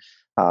managing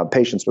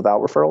patients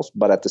without referrals.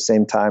 But at the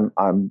same time,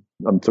 I'm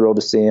thrilled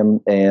to see them,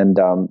 and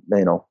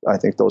I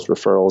think those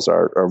referrals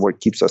are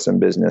what keeps us in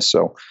business.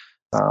 So,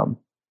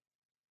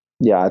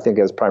 I think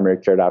as primary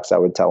care docs, I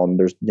would tell them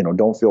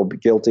don't feel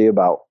guilty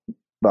about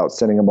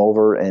sending them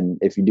over, and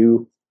if you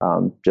do,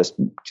 just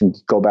can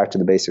go back to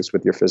the basics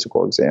with your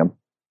physical exam.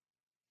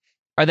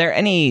 Are there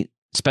any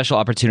special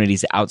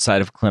opportunities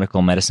outside of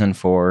clinical medicine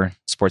for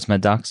sports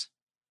med docs?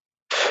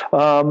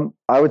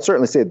 I would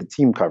certainly say the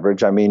team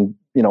coverage. I mean,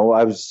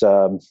 I was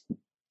kind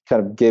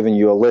of giving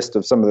you a list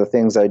of some of the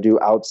things I do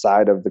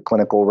outside of the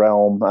clinical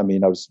realm. I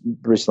mean, I was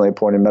recently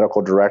appointed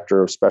medical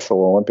director of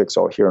Special Olympics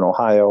here in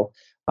Ohio.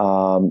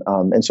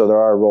 And so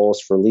there are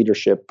roles for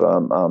leadership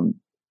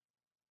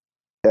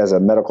as a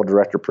medical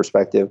director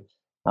perspective.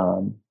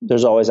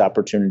 There's always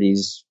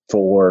opportunities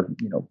for,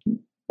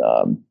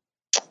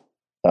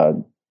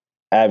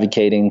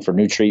 advocating for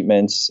new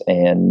treatments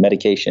and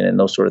medication and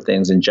those sort of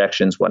things,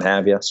 injections, what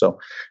have you. So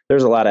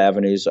there's a lot of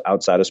avenues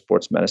outside of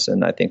sports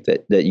medicine, I think,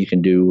 that you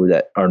can do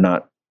that are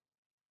not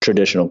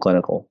traditional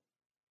clinical.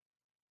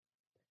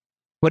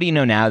 What do you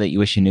know now that you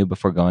wish you knew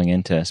before going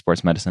into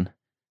sports medicine?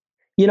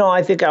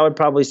 I think I would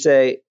probably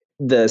say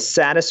the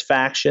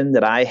satisfaction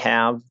that I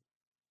have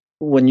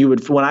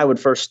when I would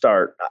first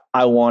start,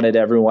 I wanted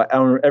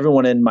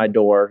everyone in my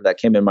door that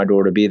came in my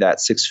door to be that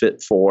 6'4",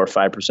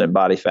 5%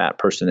 body fat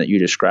person that you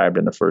described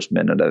in the first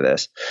minute of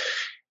this.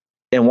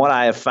 And what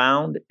I have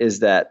found is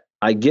that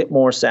I get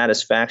more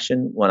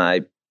satisfaction when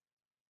I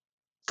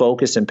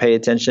focus and pay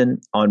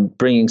attention on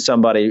bringing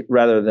somebody,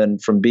 rather than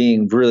from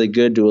being really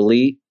good to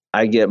elite.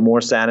 I get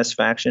more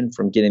satisfaction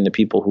from getting the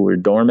people who are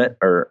dormant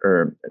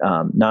or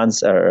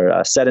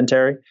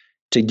sedentary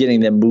to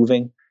getting them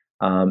moving.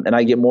 And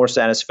I get more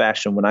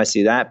satisfaction when I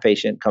see that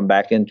patient come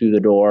back in through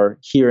the door,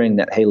 hearing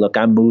that, hey, look,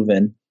 I'm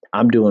moving,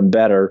 I'm doing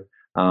better.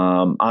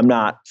 I'm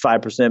not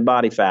 5%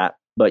 body fat,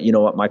 but you know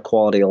what? My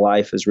quality of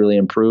life has really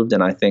improved.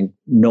 And I think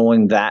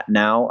knowing that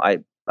now, I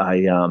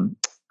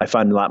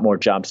find a lot more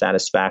job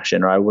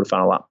satisfaction, or I would have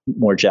found a lot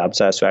more job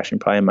satisfaction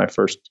probably in my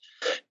first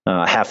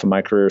half of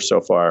my career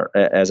so far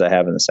as I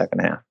have in the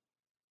second half.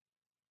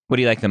 What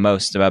do you like the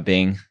most about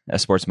being a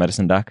sports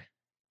medicine doc?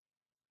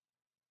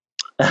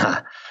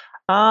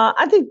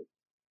 I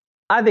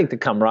think the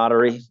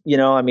camaraderie,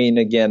 I mean,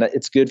 again,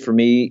 it's good for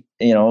me,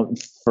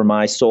 for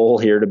my soul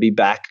here to be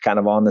back kind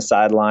of on the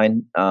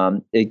sideline.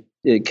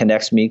 It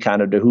connects me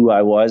kind of to who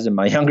I was in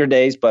my younger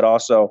days, but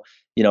also,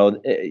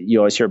 you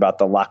always hear about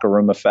the locker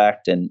room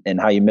effect and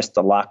how you miss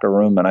the locker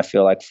room. And I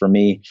feel like for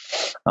me,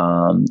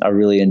 I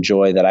really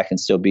enjoy that I can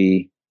still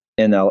be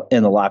in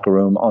the locker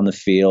room, on the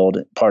field,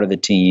 part of the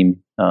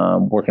team,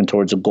 working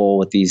towards a goal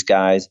with these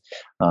guys.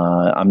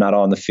 I'm not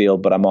on the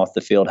field, but I'm off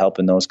the field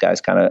helping those guys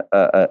kind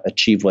of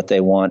achieve what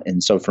they want.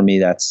 And so for me,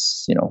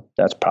 that's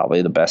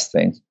probably the best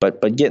thing.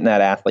 But getting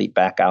that athlete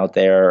back out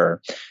there,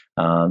 or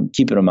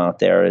keeping them out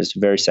there, is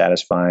very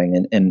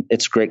satisfying. And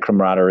it's great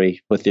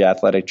camaraderie with the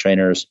athletic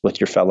trainers,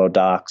 with your fellow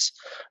docs.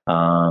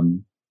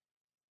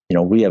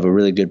 We have a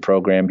really good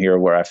program here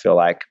where I feel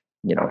like,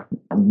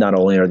 not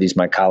only are these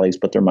my colleagues,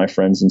 but they're my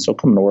friends. And so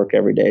coming to work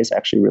every day is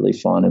actually really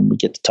fun. And we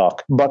get to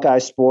talk Buckeye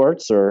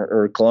sports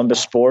or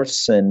Columbus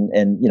sports. And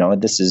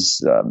this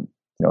is,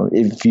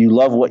 if you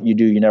love what you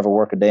do, you never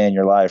work a day in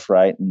your life,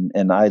 right?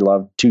 And I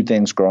loved two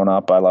things growing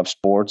up. I loved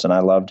sports and I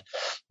loved,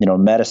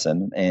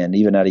 medicine, and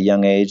even at a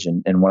young age.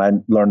 And when I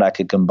learned I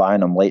could combine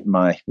them late in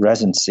my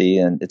residency,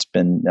 and it's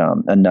been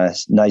a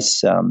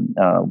nice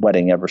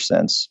wedding ever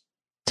since.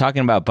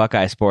 Talking about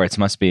Buckeye sports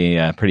must be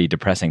a pretty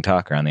depressing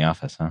talk around the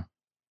office, huh?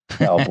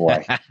 Oh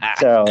boy!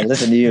 So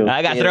listen to you.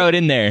 I got to throw it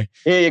in there.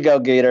 Here you go,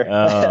 Gator.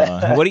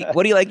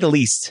 What do you like the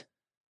least?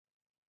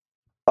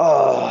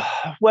 Oh,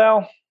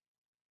 well,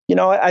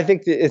 I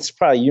think that it's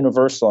probably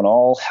universal in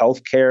all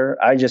healthcare.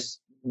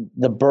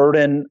 The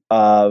burden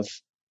of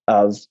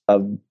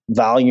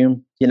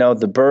volume,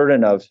 the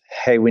burden of,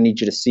 hey, we need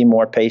you to see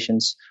more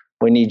patients.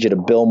 We need you to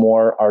bill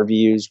more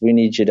RVUs. We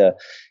need you to,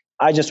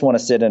 I just want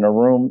to sit in a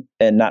room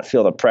and not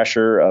feel the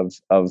pressure of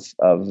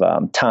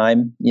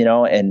time,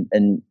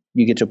 and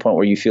you get to a point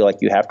where you feel like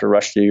you have to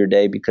rush through your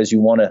day because you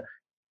want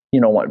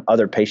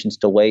other patients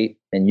to wait,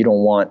 and you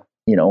don't want,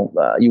 you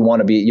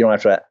don't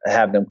have to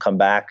have them come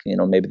back.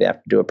 Maybe they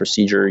have to do a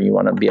procedure. You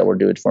want to be able to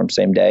do it for them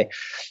same day.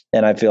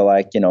 And I feel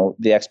like,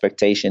 the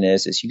expectation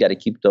is you got to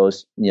keep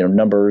those,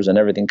 numbers and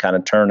everything kind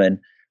of turning.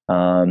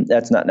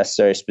 That's not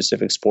necessarily a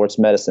specific sports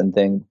medicine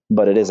thing,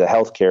 but it is a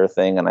healthcare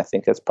thing. And I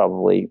think that's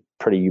probably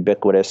pretty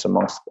ubiquitous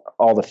amongst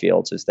all the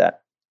fields, is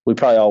that we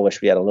probably all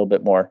wish we had a little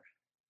bit more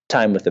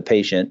time with the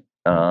patient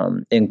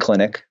in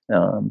clinic.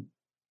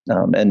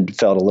 And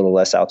felt a little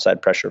less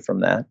outside pressure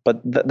from that.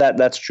 But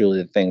that's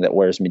truly the thing that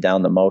wears me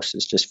down the most,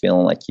 is just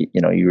feeling like,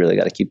 you really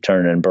got to keep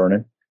turning and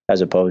burning as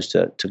opposed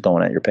to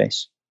going at your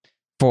pace.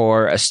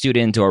 For a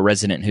student or a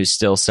resident who's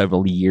still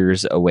several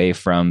years away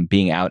from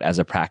being out as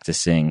a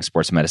practicing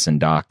sports medicine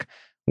doc,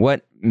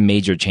 what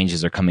major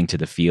changes are coming to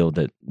the field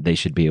that they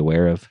should be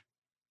aware of?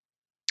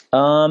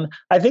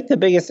 I think the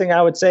biggest thing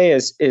I would say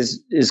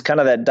is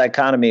kind of that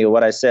dichotomy of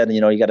what I said. You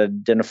got to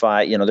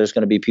identify, there's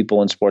going to be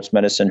people in sports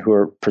medicine who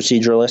are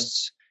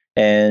proceduralists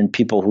and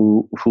people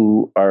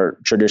who are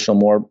traditional,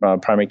 more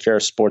primary care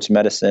sports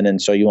medicine.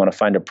 And so you want to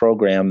find a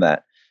program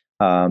that,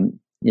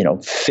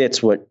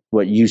 fits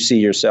what you see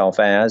yourself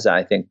as.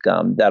 I think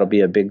that'll be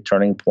a big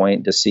turning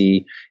point to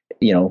see,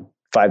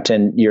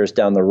 5-10 years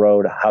down the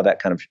road, how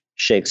that kind of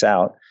shakes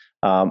out.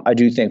 I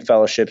do think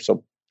fellowships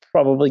will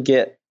probably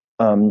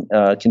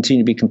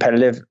continue to be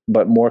competitive,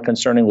 but more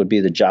concerning would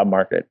be the job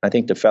market. I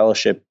think the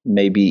fellowship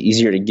may be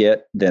easier to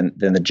get than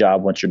the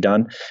job once you're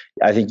done.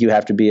 I think you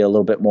have to be a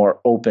little bit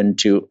more open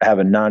to have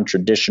a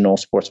non-traditional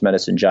sports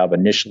medicine job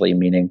initially,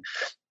 meaning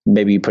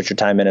maybe you put your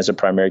time in as a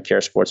primary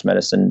care sports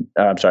medicine,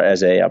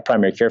 as a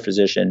primary care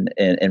physician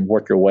and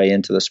work your way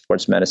into the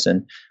sports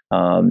medicine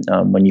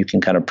when you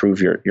can kind of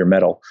prove your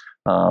mettle.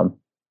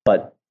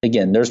 But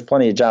again, there's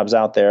plenty of jobs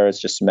out there. It's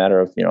just a matter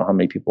of, how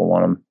many people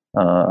want them.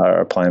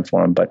 Are applying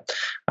for them. But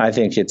I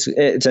think it's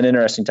an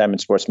interesting time in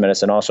sports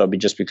medicine also,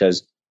 just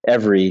because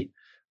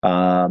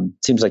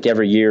seems like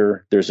every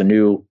year there's a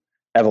new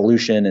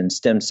evolution in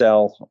stem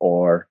cell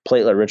or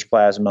platelet rich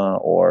plasma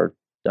or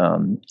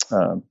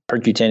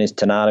percutaneous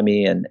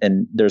tenotomy,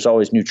 and there's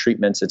always new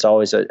treatments. It's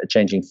always a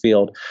changing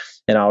field.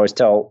 And I always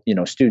tell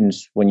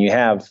students, when you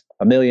have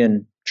a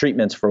million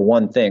treatments for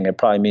one thing, it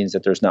probably means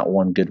that there's not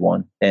one good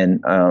one. And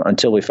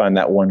until we find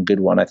that one good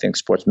one, I think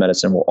sports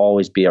medicine will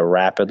always be a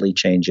rapidly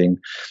changing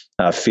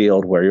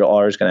field where you're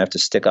always going to have to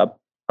stick up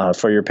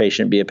for your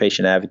patient, be a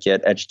patient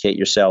advocate, educate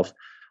yourself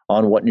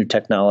on what new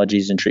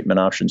technologies and treatment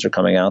options are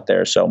coming out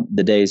there. So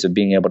the days of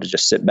being able to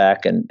just sit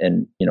back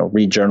and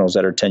read journals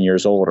that are 10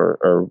 years old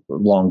are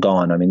long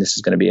gone. I mean, this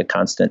is going to be a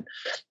constant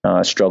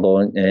struggle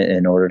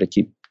in order to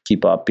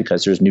keep up,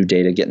 because there's new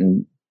data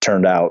getting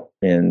turned out,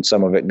 and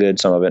some of it good,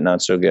 some of it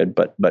not so good,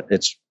 but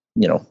it's,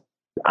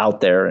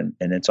 out there, and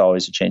it's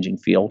always a changing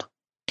field.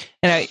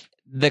 And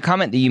the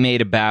comment that you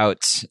made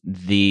about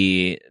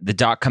the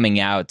doc coming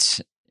out,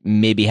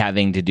 maybe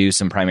having to do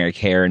some primary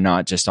care,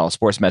 not just all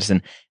sports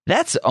medicine,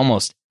 that's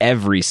almost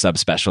every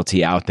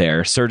subspecialty out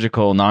there,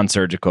 surgical,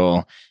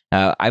 non-surgical.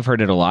 I've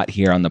heard it a lot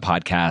here on the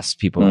podcast,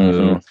 people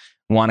who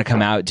want to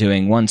come out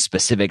doing one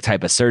specific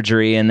type of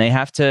surgery, and they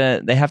have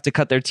to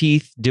cut their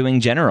teeth doing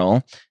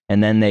general,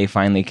 and then they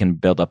finally can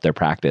build up their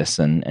practice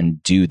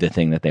and do the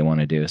thing that they want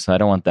to do. So I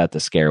don't want that to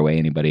scare away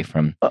anybody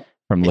from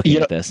looking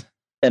at this.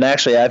 And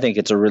actually, I think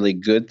it's a really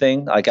good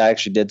thing. Like, I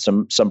actually did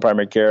some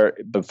primary care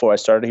before I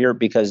started here,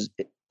 because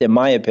in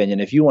my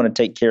opinion, if you want to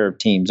take care of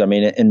teams, I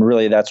mean, and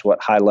really that's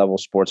what high level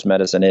sports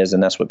medicine is.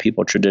 And that's what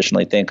people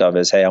traditionally think of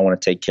as, hey, I want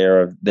to take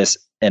care of this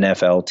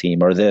NFL team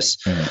or this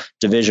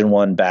Division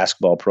I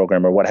basketball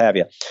program or what have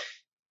you.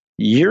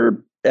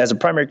 You're, as a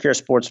primary care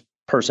sports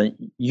person,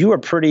 you are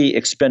pretty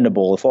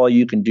expendable if all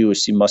you can do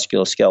is see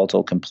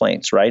musculoskeletal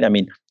complaints, right? I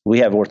mean, we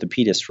have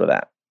orthopedists for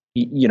that,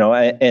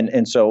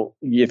 and so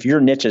if your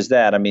niche is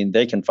that, I mean,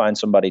 they can find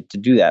somebody to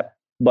do that.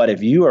 But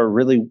if you are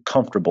really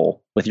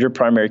comfortable with your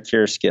primary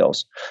care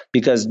skills,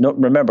 because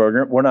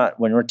remember,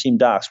 when we're team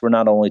docs, we're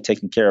not only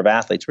taking care of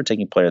athletes, we're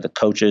taking care of the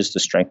coaches, the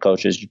strength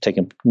coaches, you're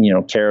taking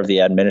care of the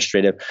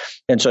administrative.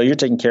 And so you're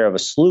taking care of a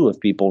slew of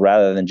people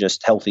rather than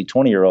just healthy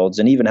 20-year-olds.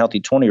 And even healthy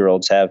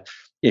 20-year-olds have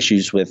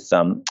issues with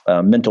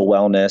mental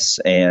wellness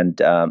and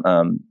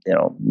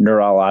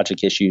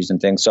neurologic issues and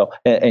things. So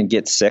and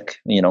get sick,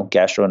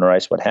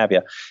 gastroenteritis, what have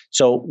you.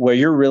 So where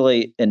you're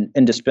really an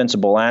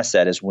indispensable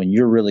asset is when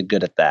you're really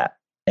good at that.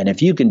 And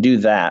if you can do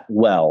that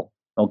well,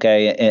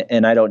 okay,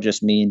 and I don't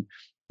just mean,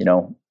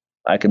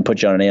 I can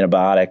put you on an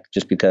antibiotic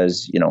just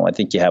because, I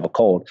think you have a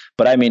cold.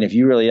 But I mean, if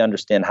you really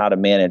understand how to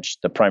manage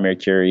the primary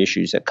care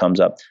issues that comes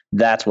up,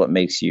 that's what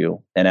makes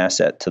you an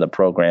asset to the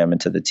program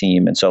and to the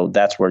team. And so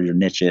that's where your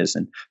niche is.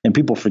 And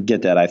people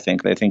forget that, I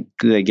think. They think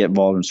they get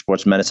involved in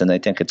sports medicine. They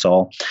think it's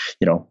all,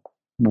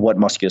 what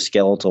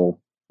musculoskeletal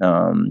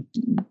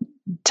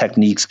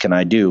techniques can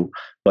I do?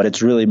 But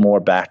it's really more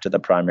back to the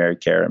primary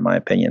care, in my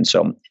opinion.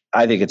 So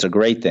I think it's a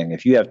great thing.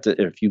 If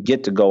you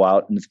get to go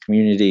out in the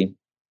community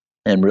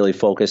and really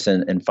focus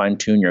and fine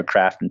tune your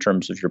craft in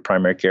terms of your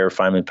primary care,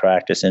 family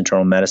practice,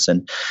 internal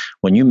medicine,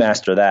 when you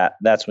master that,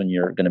 that's when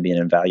you're going to be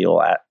an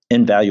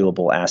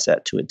invaluable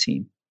asset to a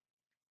team.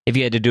 If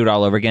you had to do it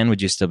all over again,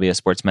 would you still be a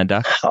sports med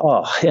doc?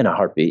 Oh, in a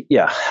heartbeat.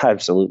 Yeah,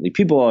 absolutely.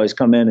 People always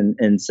come in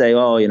and say,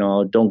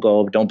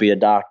 don't be a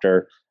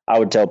doctor. I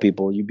would tell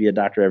people, you be a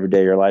doctor every day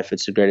of your life.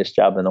 It's the greatest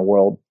job in the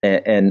world.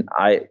 And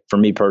for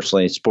me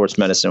personally, sports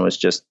medicine was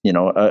just,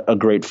 a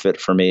great fit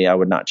for me. I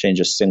would not change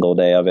a single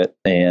day of it.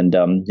 And,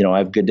 I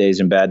have good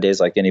days and bad days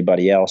like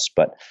anybody else,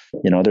 but,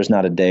 there's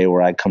not a day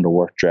where I come to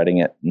work dreading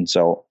it. And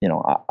so,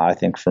 I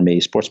think for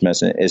me, sports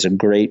medicine is a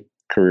great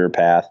career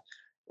path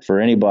for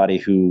anybody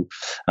who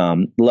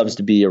loves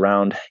to be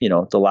around,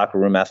 the locker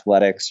room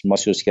athletics,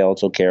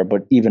 musculoskeletal care,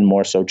 but even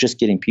more so just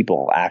getting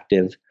people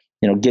active,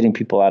 getting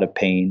people out of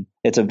pain.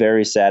 It's a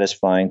very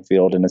satisfying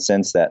field in the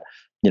sense that,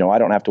 I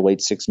don't have to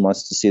wait 6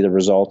 months to see the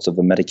results of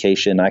the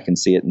medication. I can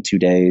see it in 2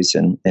 days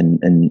and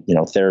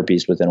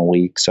therapies within a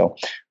week. So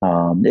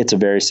it's a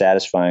very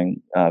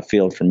satisfying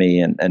field for me,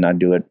 and I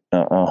do it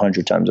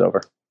 100 times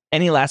over.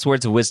 Any last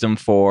words of wisdom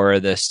for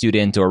the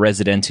student or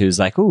resident who's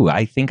like, ooh,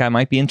 I think I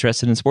might be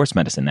interested in sports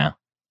medicine now?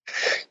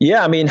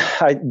 Yeah, I mean,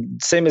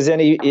 same as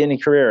any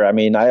career. I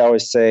mean, I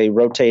always say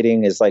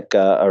rotating is like,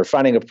 or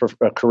finding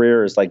a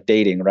career is like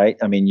dating, right?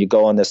 I mean, you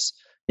go on this,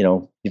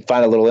 you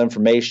find a little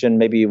information,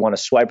 maybe you want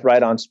to swipe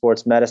right on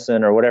sports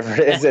medicine or whatever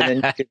it is, and then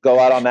you could go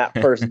out on that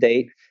first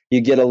date.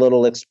 You get a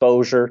little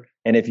exposure,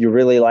 and if you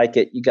really like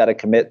it, you got to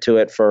commit to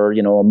it for,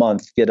 a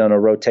month, get on a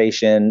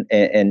rotation,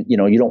 and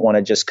you don't want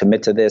to just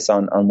commit to this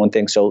on one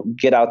thing. So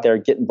get out there,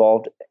 get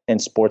involved in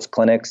sports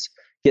clinics,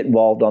 get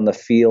involved on the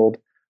field.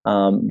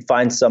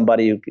 Find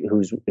somebody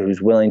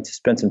who's willing to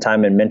spend some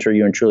time and mentor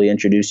you and truly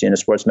introduce you into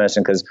sports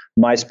medicine, because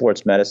my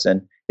sports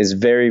medicine is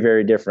very,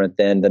 very different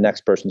than the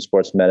next person's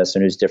sports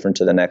medicine who's different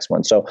to the next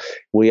one. So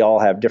we all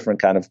have different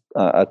kind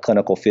of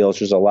clinical fields.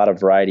 There's a lot of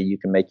variety. You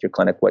can make your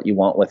clinic what you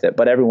want with it,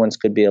 but everyone's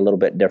could be a little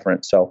bit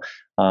different. So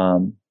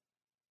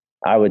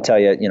I would tell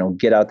you,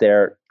 get out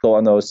there, go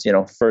on those,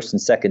 first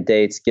and second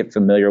dates, get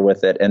familiar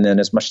with it, and then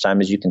as much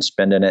time as you can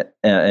spend in it.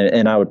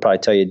 And I would probably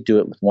tell you, do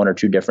it with 1 or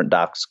 2 different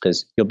docs,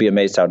 because you'll be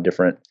amazed how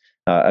different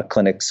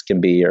clinics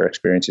can be or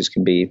experiences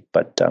can be.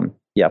 But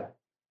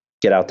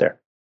get out there.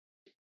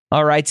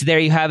 All right, so there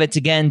you have it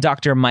again,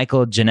 Dr.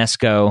 Michael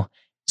Janesco,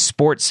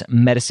 sports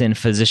medicine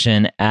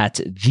physician at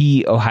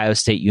The Ohio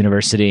State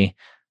University.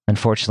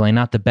 Unfortunately,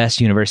 not the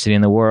best university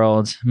in the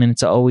world. I mean,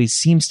 it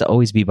seems to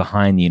always be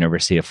behind the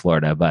University of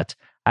Florida, but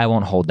I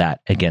won't hold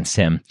that against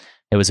him.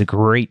 It was a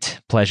great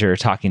pleasure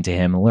talking to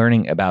him,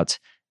 learning about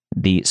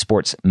the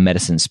sports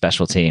medicine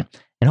specialty.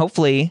 And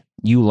hopefully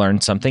you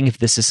learned something. If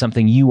this is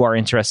something you are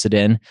interested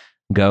in,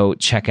 go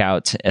check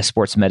out a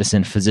sports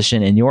medicine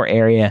physician in your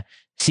area.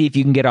 See if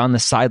you can get on the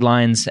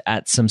sidelines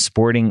at some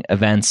sporting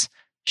events,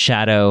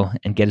 shadow,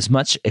 and get as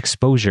much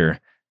exposure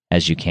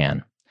as you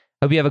can.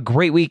 Hope you have a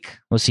great week.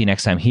 We'll see you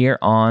next time here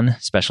on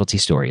Specialty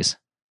Stories.